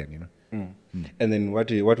Kuba, you know. And then what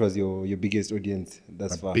was your biggest audience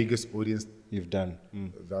thus far? Biggest audience You've done.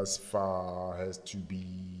 thus far has to be,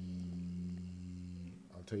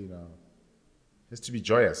 I'll tell you now, has to be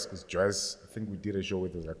Joyous, because Joyous, I think we did a show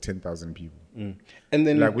with like 10,000 people. And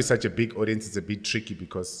then Like with such a big audience, it's a bit tricky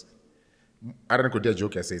because I don't know what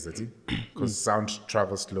joke I say that, because sound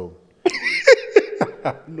travels slow.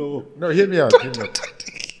 No, hear me out.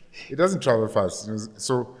 It doesn't travel fast.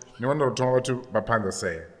 So you want to talk to Bapanda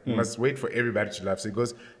say. You must wait for everybody to laugh. So it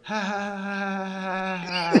goes ha ha ha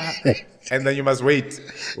ha ha, and then you must wait,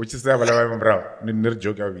 which is I'm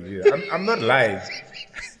not lying.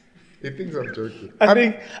 He thinks I'm joking. I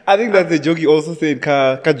think that's the joke you also said.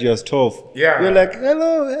 Just tough. Yeah. You're like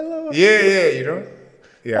hello. Yeah, you know.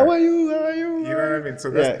 Yeah. How are you? You know what I mean? So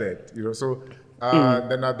that's that. You know. So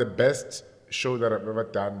then the best show that I've ever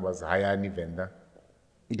done was Hayani Venda.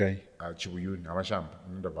 Guy. Chibuyuni, Amasham,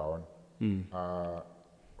 Ndabawon.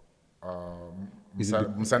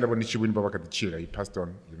 Musanda boni Chibuyuni baba kati chila, he passed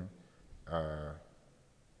on, you know.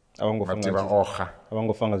 Matiba ocha.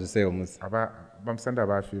 Abangofanga ziseo mus. Bamsanda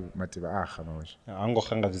bafi matiba acha mawash.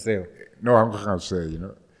 Angofanga ziseo. No, angofanga ziseo, you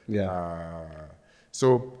know. Yeah.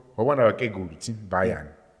 So, wawana wakeguluti, bayan.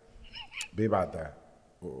 Bebata.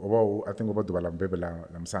 I think about the Balambebe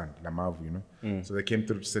Lamsand, Lamavu, you know. So they came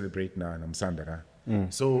through to celebrate now Lamsandara.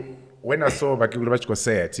 So when I saw Bakigulabachko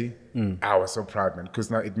Society, I was so proud, man,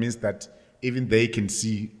 because now it means that even they can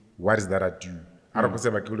see what is that I do. I don't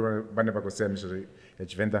say Bakigulabachko Society,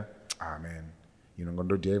 Venda, man, you know,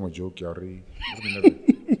 Gondo Diego joke, Yori.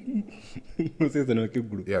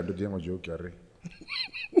 Yeah, do Diego joke, Yori.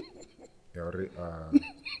 Yori,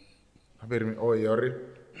 Yori.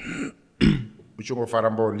 Uchungo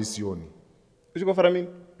farambo lisioni. Uchungo farami?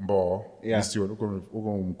 Mbo lisioni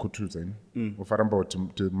uko mkutuza ni. Ufarambo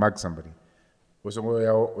to mag somebody.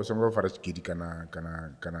 Usongo fara chikidi kana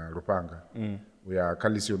rupanga. Uya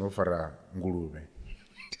kalisiono fara ngulube.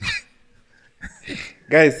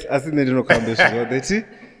 Guys, asinde ndino kambe shiro deti.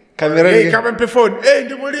 Hey, come and pay phone. Hey,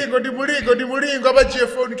 ndi mulingo abachie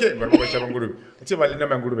phone ke. Barabasha ngulube. Ache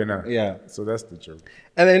balina ngulube na. Yeah. So that's the joke.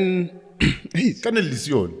 And then Kana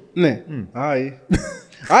lisioni. Ne. Hi.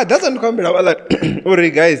 That's not coming about like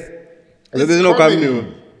already guys. There's no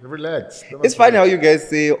comedy. Relax. It's funny how you guys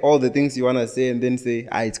say all the things you wanna say and then say,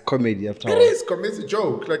 it's comedy after all. It is comedy, it's a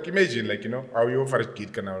joke. Like imagine, like, you know, how you offer a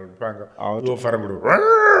kid can panga. You offer a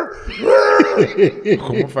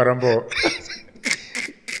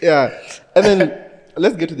yeah. And then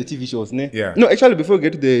let's get to the TV shows, ne? Yeah. No, actually before we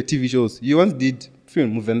get to the TV shows, you once did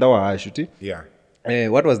film Venda wa shooting. Yeah.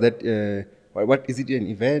 What was that? What is it? An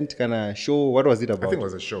event? Kind of show? What was it about? I think it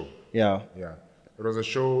was a show. Yeah. Yeah. It was a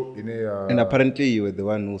show in a. And apparently you were the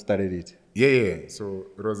one who started it. Yeah. So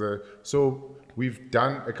it was a. So we've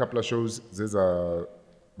done a couple of shows. There's a.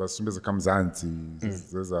 There's a Kamzanti.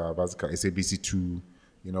 There's a SABC2.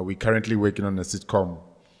 You know, we're currently working on a sitcom.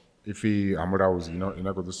 If he Amuraus, you know,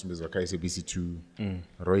 go to SABC2.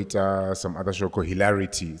 Reuters, some other show called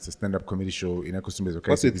Hilarity. It's a stand-up comedy show. What's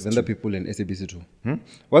with Venda people in SABC2?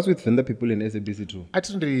 What's with Venda people in SABC2? I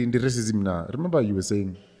don't really in the racism now. Remember you were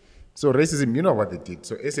saying, so racism, you know what they did.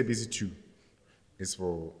 So SABC2 is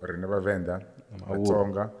for Reneva Venda,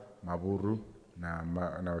 Matonga, Maburu, na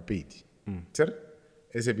Mapedi.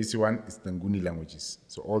 SABC1 is the Nguni languages.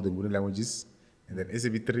 So all the Nguni languages, and then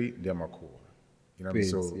SAB3, they're Makua. You know,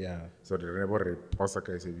 so yeah. So the Reneva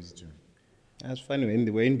Osaka SABC2. That's fine.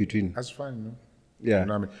 We're in between. That's fine, no? Yeah. You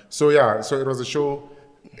know what I mean? So yeah, so it was a show.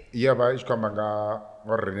 Yeah, but it's come Venda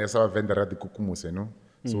the Kukumuse, no?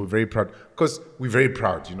 So we're very proud. Because we're very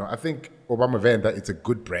proud, you know. I think Obama Venda, it's a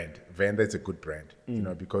good brand. Venda is a good brand, you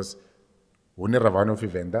know, because Une Ravano fi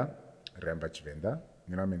Venda, Rembach Venda,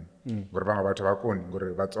 you know what I mean? Gorabanga Batabakon,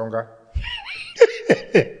 Gore Batonga.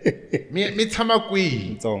 Me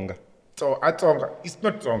Tamakui. Tsonga. So Atonga, it's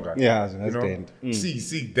not Tonga. Yeah, I you know?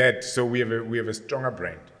 See that. So we have a stronger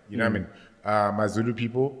brand. You know what I mean? My Zulu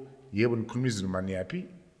people, you have Kunizulu Maniapi,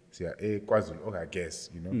 say KwaZulu, okay, I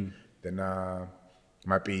guess, you know. Then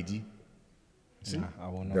my Pedi. See?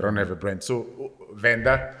 They don't have a brand. So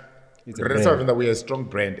Venda, the rest of Venda, we're a strong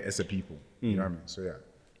brand as a people. You know what I mean? So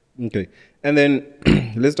yeah. Okay. And then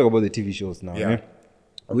let's talk about the TV shows now. Yeah.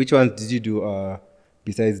 Which ones did you do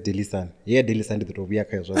besides Delisan? Yeah, Delisan did the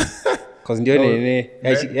Robiaka as well. Because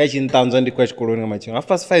in towns on the question colonial matching. Half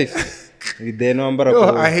past 5.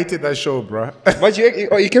 I hated that show, bro. But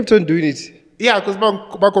you kept on doing it. Yeah, because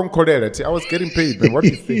back on Corelity, I was getting paid, man. What do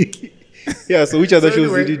you think? Yeah, so which other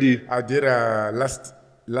shows did you do? I did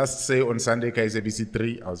last say on Sunday,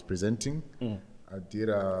 KSABC3, I was presenting. I did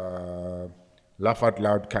Laugh Out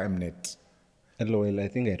Loud KMNet. LOL, I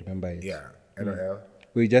think I remember it. Yeah, LOL.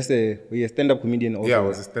 Were you a stand-up comedian also? Yeah, I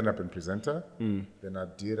was a stand-up and presenter. Then I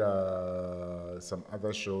did some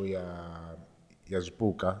other show,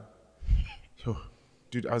 Yazbuka.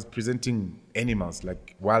 Dude, I was presenting animals,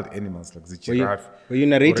 like wild animals, like the giraffe. Were you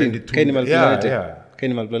narrating Canimal Planet? Yeah.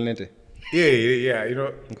 Canimal Planet. Yeah, you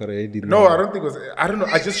know. No, I don't think it was, I don't know,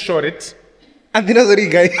 I just shot it. And then sorry,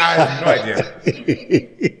 guy. I have no idea.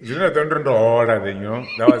 You know, don't run the horror thing, you know.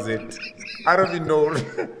 That was it. I don't even know.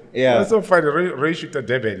 Yeah. It was so funny. Ray shoot a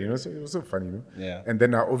debate, you know. So it was so funny, you know. Yeah. And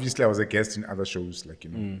then obviously I was a guest in other shows like,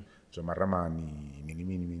 you know, Jomaramani,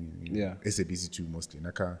 Mini, Yeah. SABC2 mostly,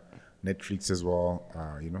 Naka, Netflix as well,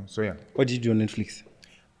 you know. So yeah. What did you do on Netflix?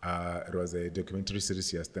 It was a documentary series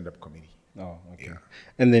here, stand-up comedy. Oh, okay. Yeah.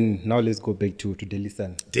 And then now let's go back to Daily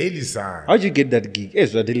Sun. Daily Sun. How'd you get that gig?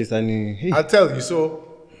 Yes, Daily Sun. Hey. I'll tell you.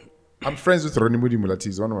 So, I'm friends with Kedibone Mulaudzi.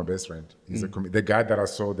 He's one of my best friends. He's the guy that I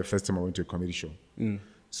saw the first time I went to a comedy show.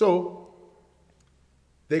 So,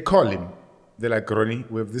 they call him. They're like, Ronnie,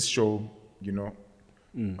 we have this show, you know.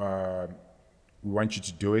 We want you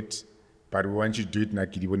to do it, but we want you to do it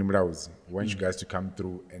like Kedibone Mulaudzi. We want you guys to come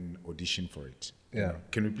through and audition for it. Yeah. You know?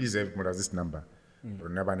 Can we please have Mulaudzi's number?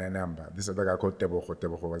 Number. This other guy called Trevor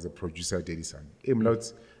was a producer of Daily Sun. Hey,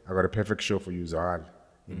 Mulaudzi, I got a perfect show for you, Zahal.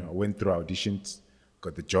 You know, I went through auditions,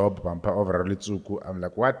 got the job. I'm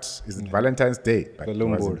like, what? Is it Valentine's Day? But it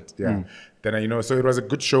wasn't. Yeah. Then, you know, so it was a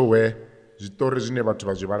good show where stories in about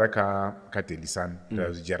ka Daily Sun.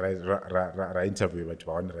 Ra interview but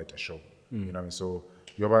I want to write a show. You know what I mean? So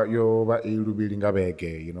you're building a bag,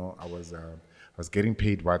 you know, I was getting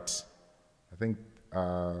paid what? I think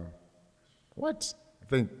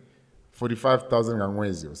 45,000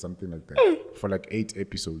 gangwezi or something like that for like 8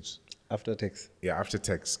 episodes. After tax. Yeah, after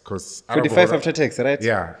tax. 'Cause 45 after tax, right?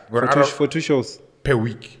 Yeah. For 2 shows. Per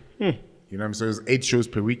week. You know what I mean? So it was 8 shows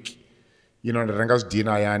per week. You know, the rangas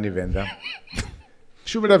dinner yani Venda.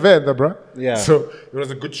 Should be Venda, bro. Yeah. So it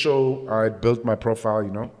was a good show. It built my profile,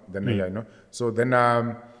 you know. Then yeah, you know. So then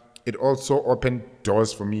it also opened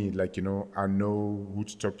doors for me. Like, you know, I know who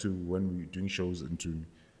to talk to when we're doing shows into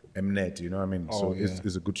Mnet, you know what I mean? So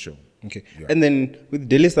it's a good show. Okay. Yeah. And then with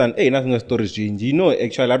Daily Sun, hey, nothing was storage change. You know,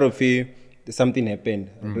 actually, a lot of something happened.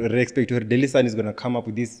 Respect to her, Daily Sun is going to come up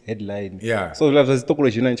with this headline. Yeah. So, it's like,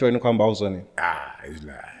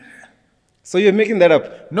 so you're making that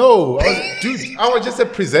up? No, I was just a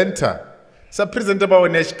presenter. So presenter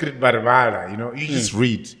about script barbara, you know, you just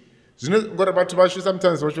read. You know, what about to watch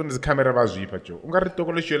sometimes watch on the camera was jipacho.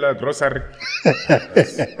 Grocery.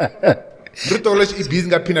 Rutolosh is busy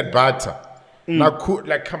peanut butter. Now,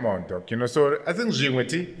 like, come on, doc. You know, so I think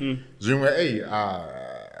hey,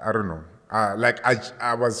 I don't know. Like,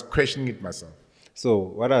 I was questioning it myself. So,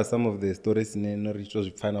 what are some of the stories in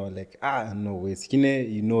the find out like, no way,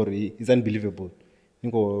 you know, it's unbelievable.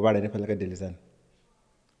 Niko wala nepa like Daily Sun.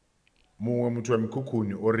 Muwe mtu wa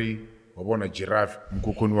mkukuni ori wabona giraffe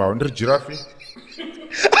mkukuni wao. Ndiri giraffe?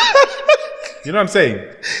 You know what I'm saying?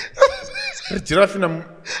 Giraffe na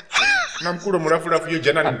mkuro murafu yo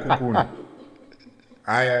jana ni mkukuni.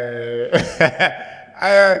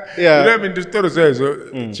 Yeah. You know, I mean, the story says,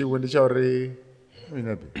 she went to Chari.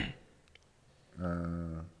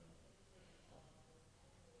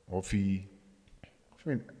 Ofi.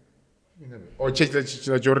 Oh,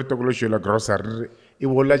 Chori Tokolosh, la grocery. It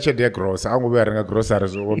will let you their gross. I'm wearing a grocery,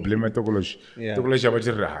 so blame it Tokolosh. Tokolosh about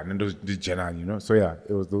Jiran and the Jana, you know. So, yeah,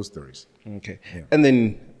 it was those stories. Okay. Yeah. And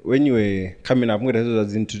then when you were coming up,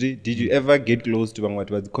 did you ever get close to what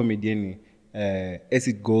was the comedian? As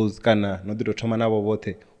it goes, kana no do tomana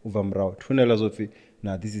wote uvamrao. Tunela zofi.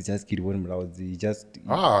 Nah, this is just Kedibone Mulaudzi.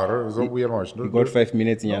 He got 5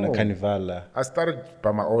 minutes in a carnival. I started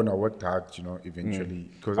by my own. I worked hard, you know. Eventually,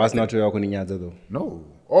 because that's not where I though. No.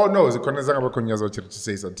 Oh no, the conversation about konyaza church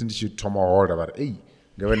says I think she told my order about hey,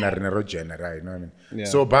 go na renero general, you know what I mean. Yeah.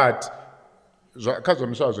 So, but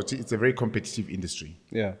it's a very competitive industry.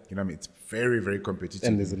 Yeah. You know what I mean? It's very, very competitive.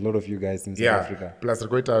 And there's a lot of you guys in South Africa. Plus, we're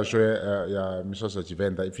going to show Mishasho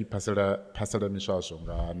Venda. If you pass the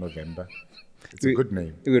Mishasho November, it's a good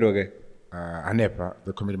name. Okay. Anepa,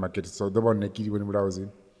 the comedy market. So the one Kedibone Mulaudzi.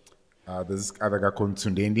 There's this other guy called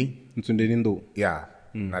Ndo. Yeah.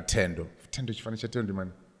 Na Tendo. Tendo chifanisha Tendo,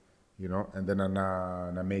 man. You know, and then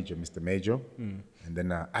na Major, Mr. Major. And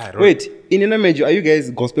then wait, in a Major, are you guys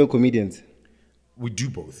gospel comedians? We do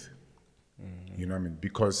both. You know what I mean?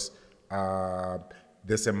 Because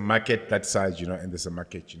there's a market that size, you know, and there's a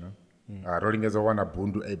market, you know. Rolling as a one,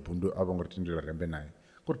 Bundu, abongortindula rembenai.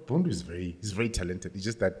 But Bundu is very talented. It's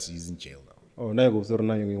just that he's in jail now. Oh, now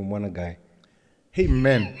you want a guy. Hey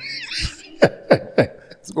man.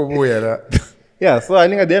 Let's go over. Yeah, so I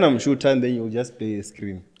think at the end I'm shooting, and then you'll just play a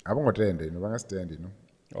screen. I won't stand, you know, you know.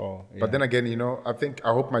 Oh, yeah. But then again, you know, I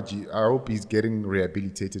hope he's getting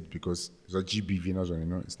rehabilitated because the GBV, you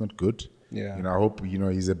know, it's not good. Yeah. You know, I hope, you know,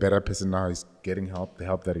 he's a better person now. He's getting help, the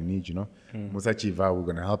help that he needs, you know. Musachiva, we're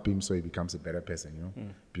going to help him so he becomes a better person, you know,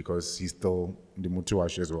 because he's still in the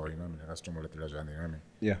Mutuash as well, you know. You know what I mean?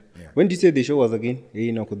 Yeah. When did you say the show was again?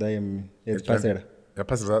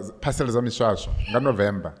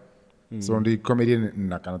 November. So on the comedian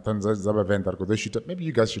Zaba Venda, they shoot up. Maybe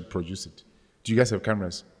you guys should produce it. Do you guys have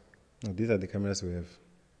cameras? No, these are the cameras we have.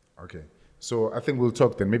 Okay. So I think we'll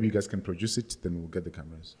talk then. Maybe you guys can produce it, then we'll get the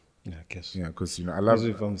cameras. Yeah, I guess. Yeah, because, you know, I love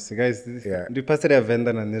it. Guys, do you pass it a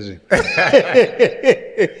Venda and you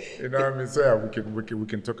know what I mean? So yeah, we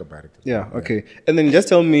can talk about it. Yeah, okay. And then just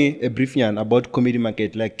tell me a brief yarn about comedy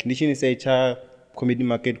market. Like, Nishini say, comedy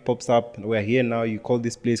market pops up. We're here now. You call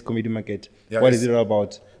this place comedy market. Yeah, what is it all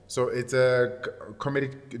about? So it's a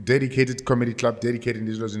dedicated comedy club, dedicated in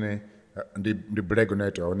this the brag on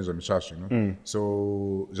it or on his, you know.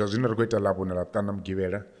 So Jazina Requeta Labo na Laptanam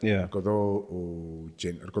Givera. Yeah. Kodo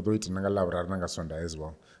it Nanga Labra Nanga Sonda as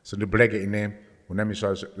well. So the brag in name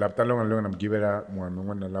Unamisha Laptalong and Lonam Givera, one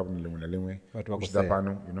Labun Lungalingwe, which is the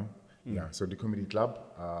pano, you know. Yeah. So the comedy club,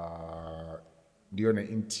 the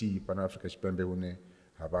only in T Pan Africa Spembe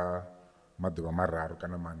haba maduba mararu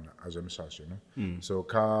kana mana azomshasho, so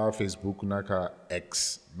ka Facebook na ka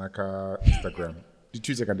X na ka Instagram the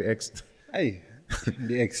Twitter can the X Aye,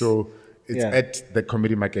 the X. so it's Yeah. at the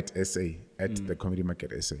Comedy Market SA at the Comedy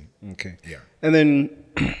Market SA. Okay. Yeah. And then,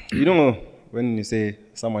 you know, when you say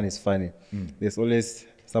someone is funny, there's always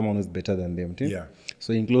someone who's better than them. Too. Yeah.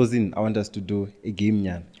 So in closing, I want us to do a game,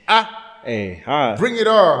 nyan. Hey, Bring it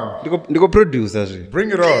on. They go produce actually.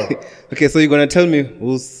 Bring it on. Okay, so you're gonna tell me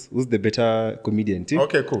who's the better comedian, too?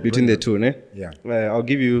 Okay, cool. Between Bring the two, ne? Yeah. I'll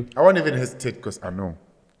give you. I won't even hesitate because I know.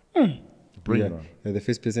 Bring Yeah, it on. you're the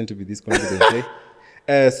first person to be this confident.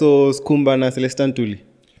 Eh? So Skumba na Celestin Tuli.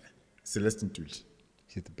 Celestine Tuli.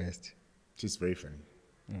 She's the best. She's very funny.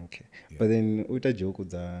 Okay, but then uita joke with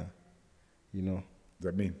the, you know. Does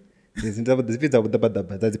that mean?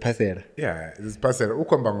 That's passer. Yeah, it's passed.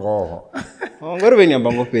 Ukomba ngoho. Oh, ngoro benya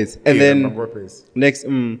mbango face. And Yeah, then Mango Pace. next,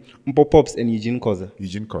 Mpo Pops and Eugene Koza.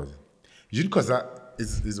 Eugene Koza. Eugene Koza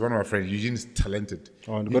is one of my friends. Eugene is talented.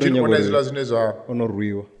 Oh, Eugene ngoro one nyabo- is unezwa. Ono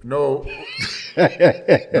Ruiwa. No.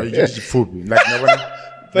 No, Eugene is full. Like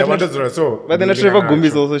never does so. But then Trevor Gumbi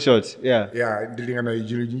is also short. Yeah. Yeah, dealing on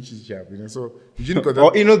Eugene is sharp, you know. So Eugene Koza.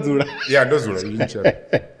 Or Ino Zula. Yeah, ndozula Eugene sharp.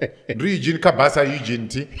 Ndri Eugene kabasa Eugene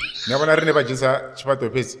ti. Nabona rene bajinsa chipato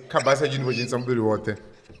pace. Kabasa Eugene bajinsa mbili wote.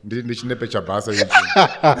 Ndiri ndichinepe cha basa Eugene.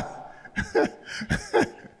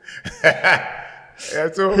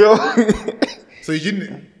 Yeah, so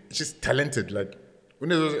Eugene, she's talented. Like, when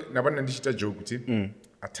nabana ndichita joke ti,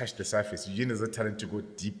 I touch the surface. Eugene has a talent to go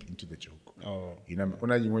deep into the joke. Oh. You know,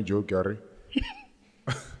 when I joke, yari.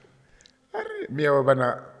 Me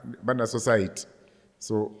bana society.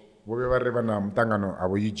 So, we were bana mtangano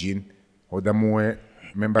abo Eugene, oda muwe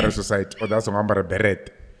member of society, oda so ngambara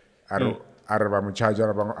beret. Araba mchaja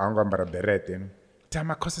araba ngambara beret.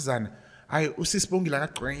 Tama kosa zana. Ay usisibongila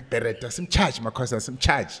ngaqhwa iberet simcharge makhosa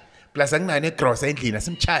simcharge plus anginane gross endlini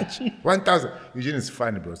simcharge 1000. Eugene is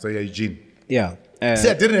funny, bro. So yeah, Eugene. Yeah. See,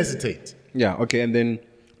 I didn't hesitate. Yeah, okay. And then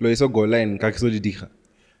Loiso Gola and Kakiso Didiha.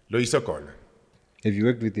 Loiso Kola, Have you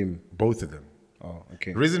worked with him? both of them. Oh,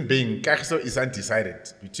 okay. Reason being, Kakiso is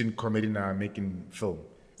undecided between comedy and making film.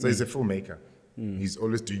 So he's a filmmaker. He's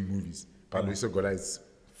always doing movies. But Loiso Gola is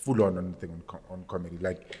full on thing on comedy.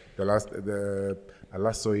 Like I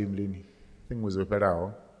last saw him, I think it was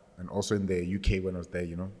Operao, and also in the UK when I was there,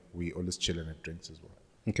 you know, we always chill and have drinks as well.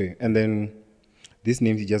 Okay. And then these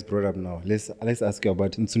names you just brought up now. Let's ask you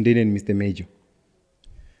about Nsundeni and Mr. Major.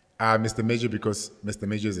 Mr. Major, because Mr.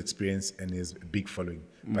 Major's experience and his big following.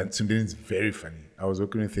 But Tsundeni is very funny. I was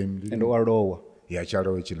working with him. And Owarowa. Yeah,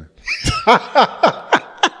 Charo Chile.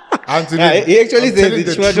 Yeah, he actually said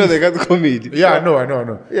it's much of the guy's comedy. Yeah, I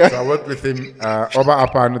know. Yeah. So I worked with him over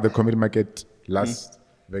Apan, the comedy market last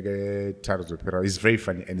He's very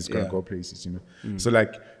funny and he's gonna go places, you know. So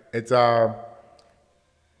like it's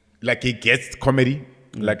like he gets comedy,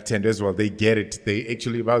 like Tendo as well. They get it. They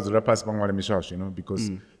actually about the rappers you know, because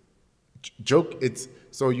joke it's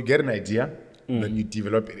so you get an idea, then you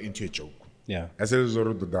develop it into a joke. Yeah. As their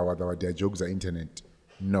jokes are internet.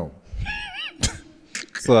 No.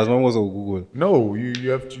 So as long as on Google. No,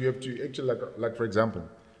 you have to actually like for example,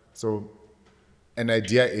 so an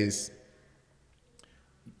idea is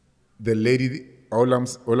the lady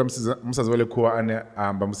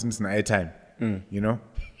airtime, you know,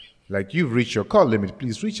 like you've reached your call limit.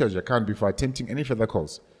 Please recharge your account before attempting any further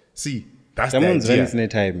calls. See, that's Someone's the idea. running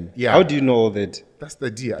time. Yeah. How do you know all that? That's the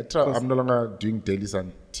idea. I'm no longer doing dailies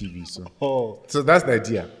on TV, so Oh. so that's the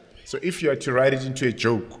idea. So if you are to write it into a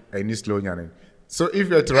joke, I need slow down. So if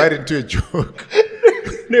you are to write it into a joke,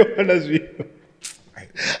 No one has you.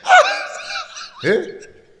 eh?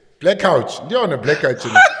 Black couch. You're on a black couch.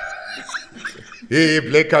 You know? Hey,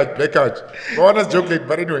 black couch. No one has joke late,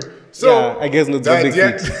 but anyway. So Yeah, I guess not the so big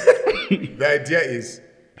idea, feat. the idea is,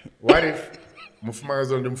 what if so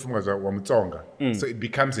it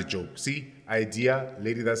becomes a joke. See, idea,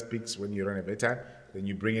 lady that speaks when you run a better, then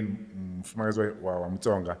you bring in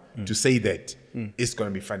to say that it's gonna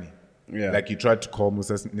be funny. Yeah. Like you tried to call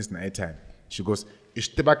Musa Nisna airtime. She goes,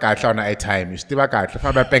 airtime,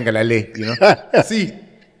 you know. See,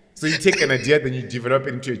 so you take an idea, then you develop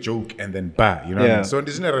it into a joke, and then you know. What I mean? So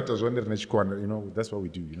this is you know, that's what we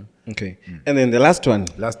do, you know. Okay. And then the last one.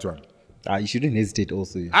 Last one. You shouldn't hesitate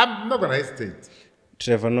also. I'm not gonna hesitate.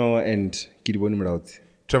 Trevor and Kedibone Mulaudzi.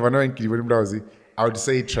 Trevor and Kedibone Mulaudzi. I would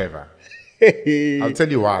say Trevor. I'll tell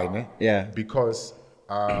you why, ne? Yeah. Because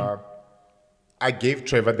I gave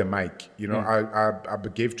Trevor the mic, you know. I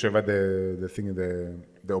gave Trevor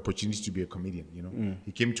the opportunity to be a comedian, you know.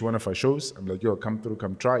 He came to one of our shows. I'm like, yo, come through,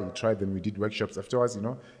 come try. He tried. Then we did workshops afterwards, you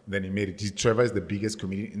know. Then he made it. Trevor is the biggest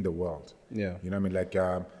comedian in the world. Yeah. You know what I mean? Like,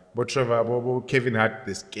 but Trevor, Kevin Hart,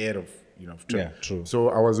 they're scared of, you know, Trevor. Yeah, true. So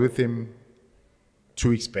I was with him 2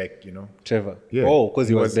 weeks back, you know. Trevor. Yeah. Oh, because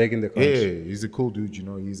he was back in the country. Yeah, he's a cool dude, you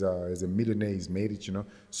know. He's a millionaire. He's made it, you know.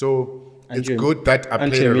 So it's good that I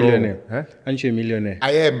played a role. Huh? Aren't you a millionaire?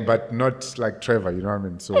 I am, but not like Trevor, you know what I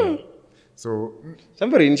mean? So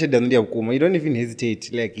Somebody in you don't even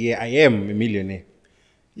hesitate. Like, yeah, I am a millionaire.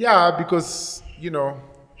 yeah, because, you know,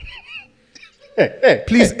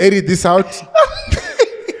 please edit this out.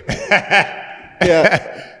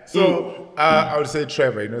 Yeah. So I would say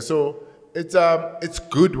Trevor, you know. So it's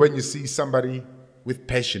good when you see somebody with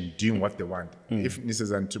passion doing what they want. If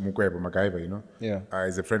Mrs. and Mukwebo MacGyver, you know,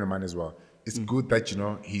 is a friend of mine as well. It's good that, you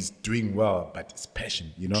know, he's doing well, but it's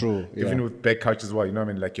passion, you know. True, Even with back couch as well, you know what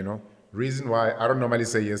I mean? Like, you know, reason why I don't normally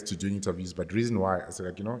say yes to doing interviews, but reason why I say,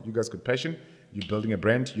 like, you know, you guys got passion, you're building a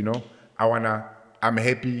brand, you know. I'm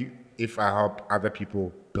happy if I help other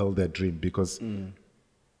people build their dream, because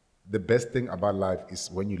the best thing about life is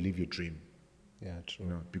when you live your dream. Yeah, true.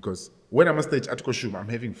 You know, because when I'm on stage at Koshum, I'm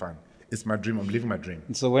having fun. It's my dream. I'm living my dream.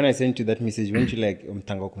 So when I sent you that message, weren't you like, No,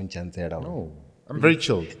 I'm very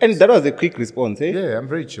chilled. And that was a quick response, eh? Yeah, I'm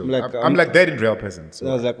very chilled. Like, I'm like that in real person. So.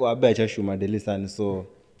 I was like, oh, I bet I should my listen. So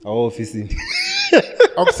our office in.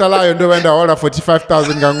 Okusalayo ndo wenda order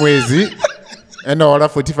 45,000 ngangwezi. And order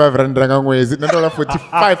 45 rand ngangwezi. And order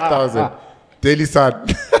 45,000 daily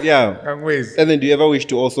sad. Yeah. Ngangwezi. And then do you ever wish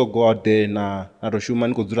to also go out there na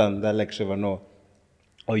Roshuman Kuzuranda like Trevor? No.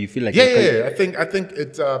 Or you feel like yeah. I think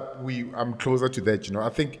it's I'm closer to that, you know. I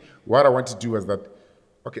think what I want to do is that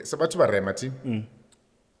okay, so about Remati,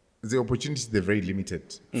 the opportunities they're very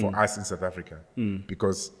limited for us in South Africa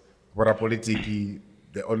because what are politically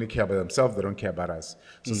they only care about themselves, they don't care about us.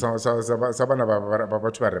 So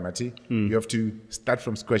you have to start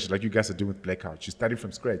from scratch, like you guys are doing with Black Couch. You're starting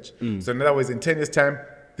from scratch. So in other words, in 10 years' time,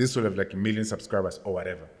 this will have like 1 million subscribers or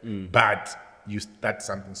whatever. But you start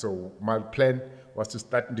something. So my plan was to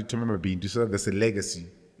start determining my being, so that there's a legacy,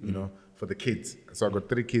 you know, for the kids. So I got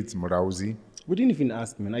 3 kids, Mulaudzi. We didn't even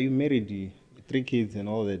ask, man. Are you married? 3 kids and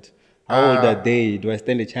all that. How old are they? Do I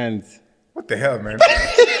stand a chance? What the hell, man?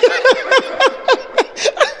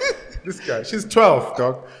 This guy, she's 12,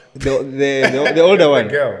 dog. The older one.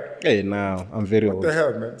 The girl. Hey, now I'm very old. What the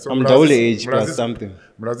hell, man? So I'm the older age plus something.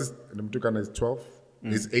 Mulaudzi is 12.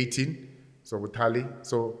 He's 18. So Wutali.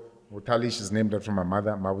 So Wutali, she's named after my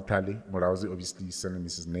mother, Mawutali. Mulaudzi, obviously, his son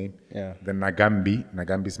is his name. Yeah. Then Nagambi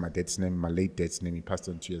is my dad's name, my late dad's name. He passed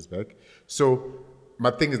on 2 years back. So my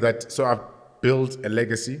thing is that, so I've built a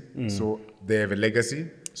legacy. So they have a legacy.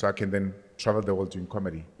 So I can then travel the world doing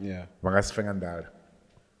comedy. Yeah.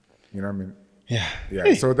 You know what I mean? Yeah. Yeah.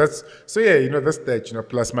 Hey. So that's that, you know,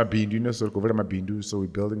 plus my bindu, you know, so over my bindu. So we're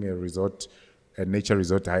building a resort, a nature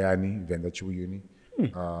resort, Hayani, Venda Uni.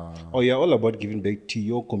 Oh, you're all about giving back to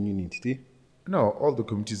your community. No, all the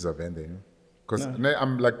communities are Venda, you know. Because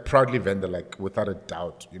I'm like proudly Venda, like without a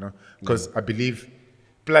doubt, you know. Because I believe,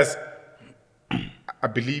 plus I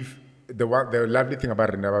believe the lovely thing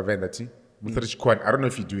about Renava Venda, I don't know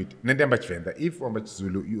if you do it. Venda. If one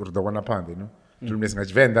Zulu, you're the one upon, you know.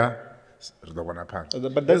 Venda, the one upon.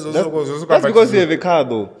 But that's because you have a car,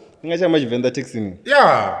 though. How much Venda texting?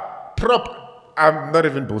 Yeah, I'm not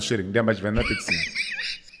even bullshitting. How much Venda texting?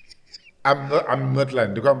 I'm not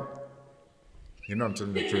lying. You know I'm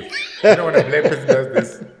telling the truth. You know when a black person does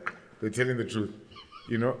this, they're telling the truth.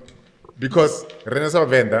 You know, because Renaissance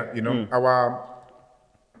Venda, you know, our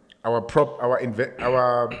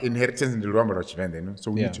inheritance in the Romarach Venda, you know,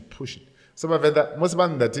 so we need to push it. So Venda, most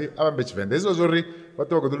of that Venda. This was already what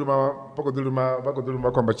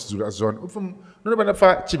Pagoduluma combat zone. No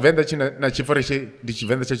banafa Chivenda China na Chiforeshe, the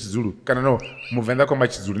Chivenda Zulu. Can no Movenda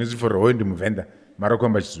combat Zulu is for a Movenda, Marocco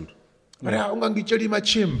combat Zulu. But I'm going to get you my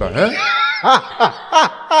chimba, huh?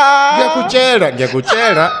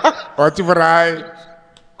 Gakuchera, or to fry,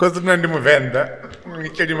 because the name of Venda,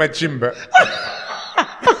 get my chimba.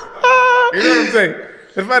 You know what I'm saying?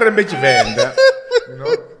 If I remember Venda, you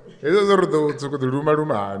know, it's also the rumor,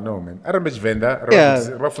 no man. I remember Venda,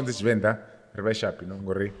 rough on this Venda, very sharp, you know,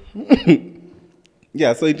 Gore.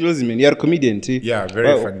 Yeah, so it was me. You're a comedian, too. Yeah,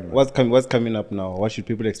 very funny. What's coming up now? What should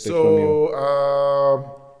people expect from you?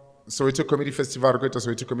 So it's a comedy festival.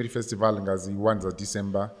 So it's a comedy festival in Gazi 1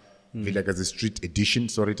 December. Villa Gazi Street Edition.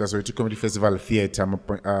 So it's a comedy festival theater.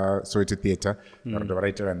 So it's a theater.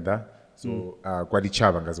 Writer and that. So Kwadi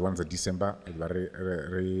Chava Gazi 1 December.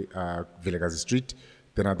 Villa Gazi Street.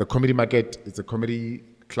 Then the Comedy Market, it's a comedy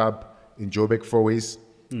club in Joburg, 4 Ways,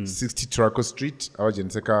 60 Turaco Street. Our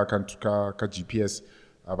Jenseka ka GPS.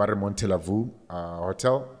 Abare Monte Lavu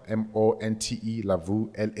Hotel, Monte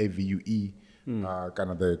Lavu Lavue.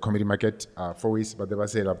 Kind of the Comedy Market, 4 Ways. But they were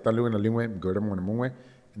saying, and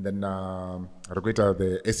then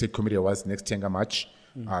the SA Comedy Awards next Tenga March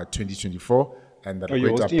 2024. And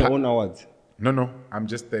you're hosting your own awards? No, I'm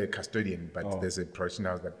just the custodian, but there's a production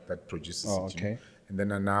house that produces it. Okay. You know?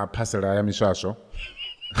 And then I pass it Mishasho.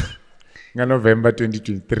 November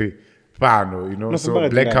 2023. You know, so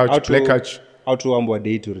Black Couch. How to a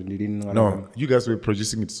date or didn't? No, you guys were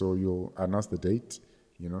producing it, so you'll announce the date,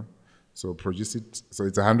 you know. So produce it. So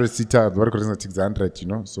it's 100-seater. The work is 100, you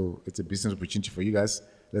know. So it's a business opportunity for you guys.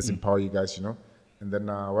 Let's empower you guys, you know. And then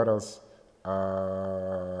what else?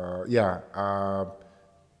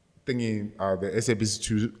 Thinking the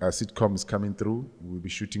SABC2 sitcom is coming through. We'll be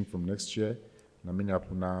shooting from next year.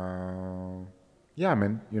 Yeah,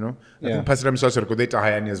 man, you know. I think Pastor Mswasho recorded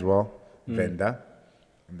Hayani as well, Venda.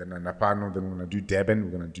 And then Napano, then we're going to do Durban,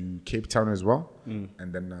 we're going to do Cape Town as well.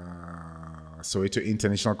 And then Soweto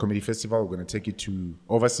International Comedy Festival, we're going to take it to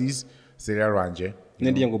overseas, Seria Ranje.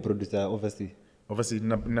 When do you go produce overseas? Overseas,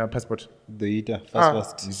 na passport. The eater,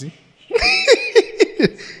 first. You see?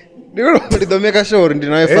 They make a show and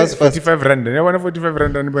deny first. 45 rand. I want 45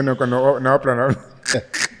 rand and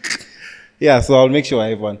yeah, so I'll make sure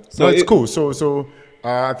I have one. So it's cool. So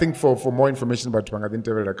I think for more information about Twanga, then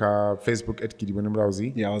tell like Facebook at Kedibone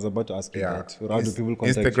Mulaudzi. Yeah, I was about to ask you that. How do people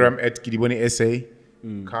contact Instagram you? at Kedibone SA,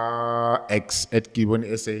 Ka X at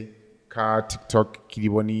Kedibone SA, Ka TikTok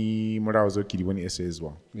Kedibone Mulaudzi, Kedibone SA as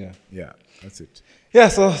well. Yeah, that's it. Yeah,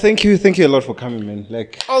 so thank you a lot for coming, man.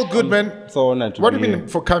 Like all good, man. So honored to What do be you mean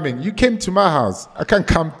for coming? You came to my house. I can't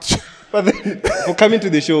come. But then, for coming to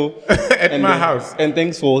the show at my house. And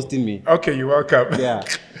thanks for hosting me. Okay, you're welcome. Yeah.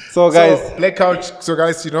 So guys, Black Couch. So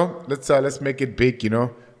guys, you know, let's make it big. You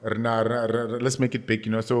know, let's make it big.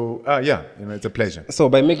 You know, so yeah, you know, it's a pleasure. So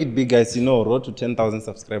by make it big, guys, you know, road to 10,000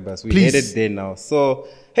 subscribers. We Please. headed there now. So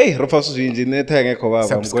hey, Subscribe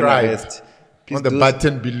on the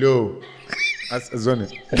button below.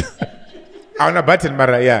 On a button,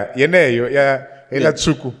 Mara. Yeah.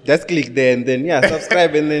 Just click there and then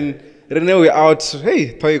subscribe and then Rene, we're out.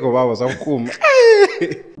 Hey, Toyiko Baba,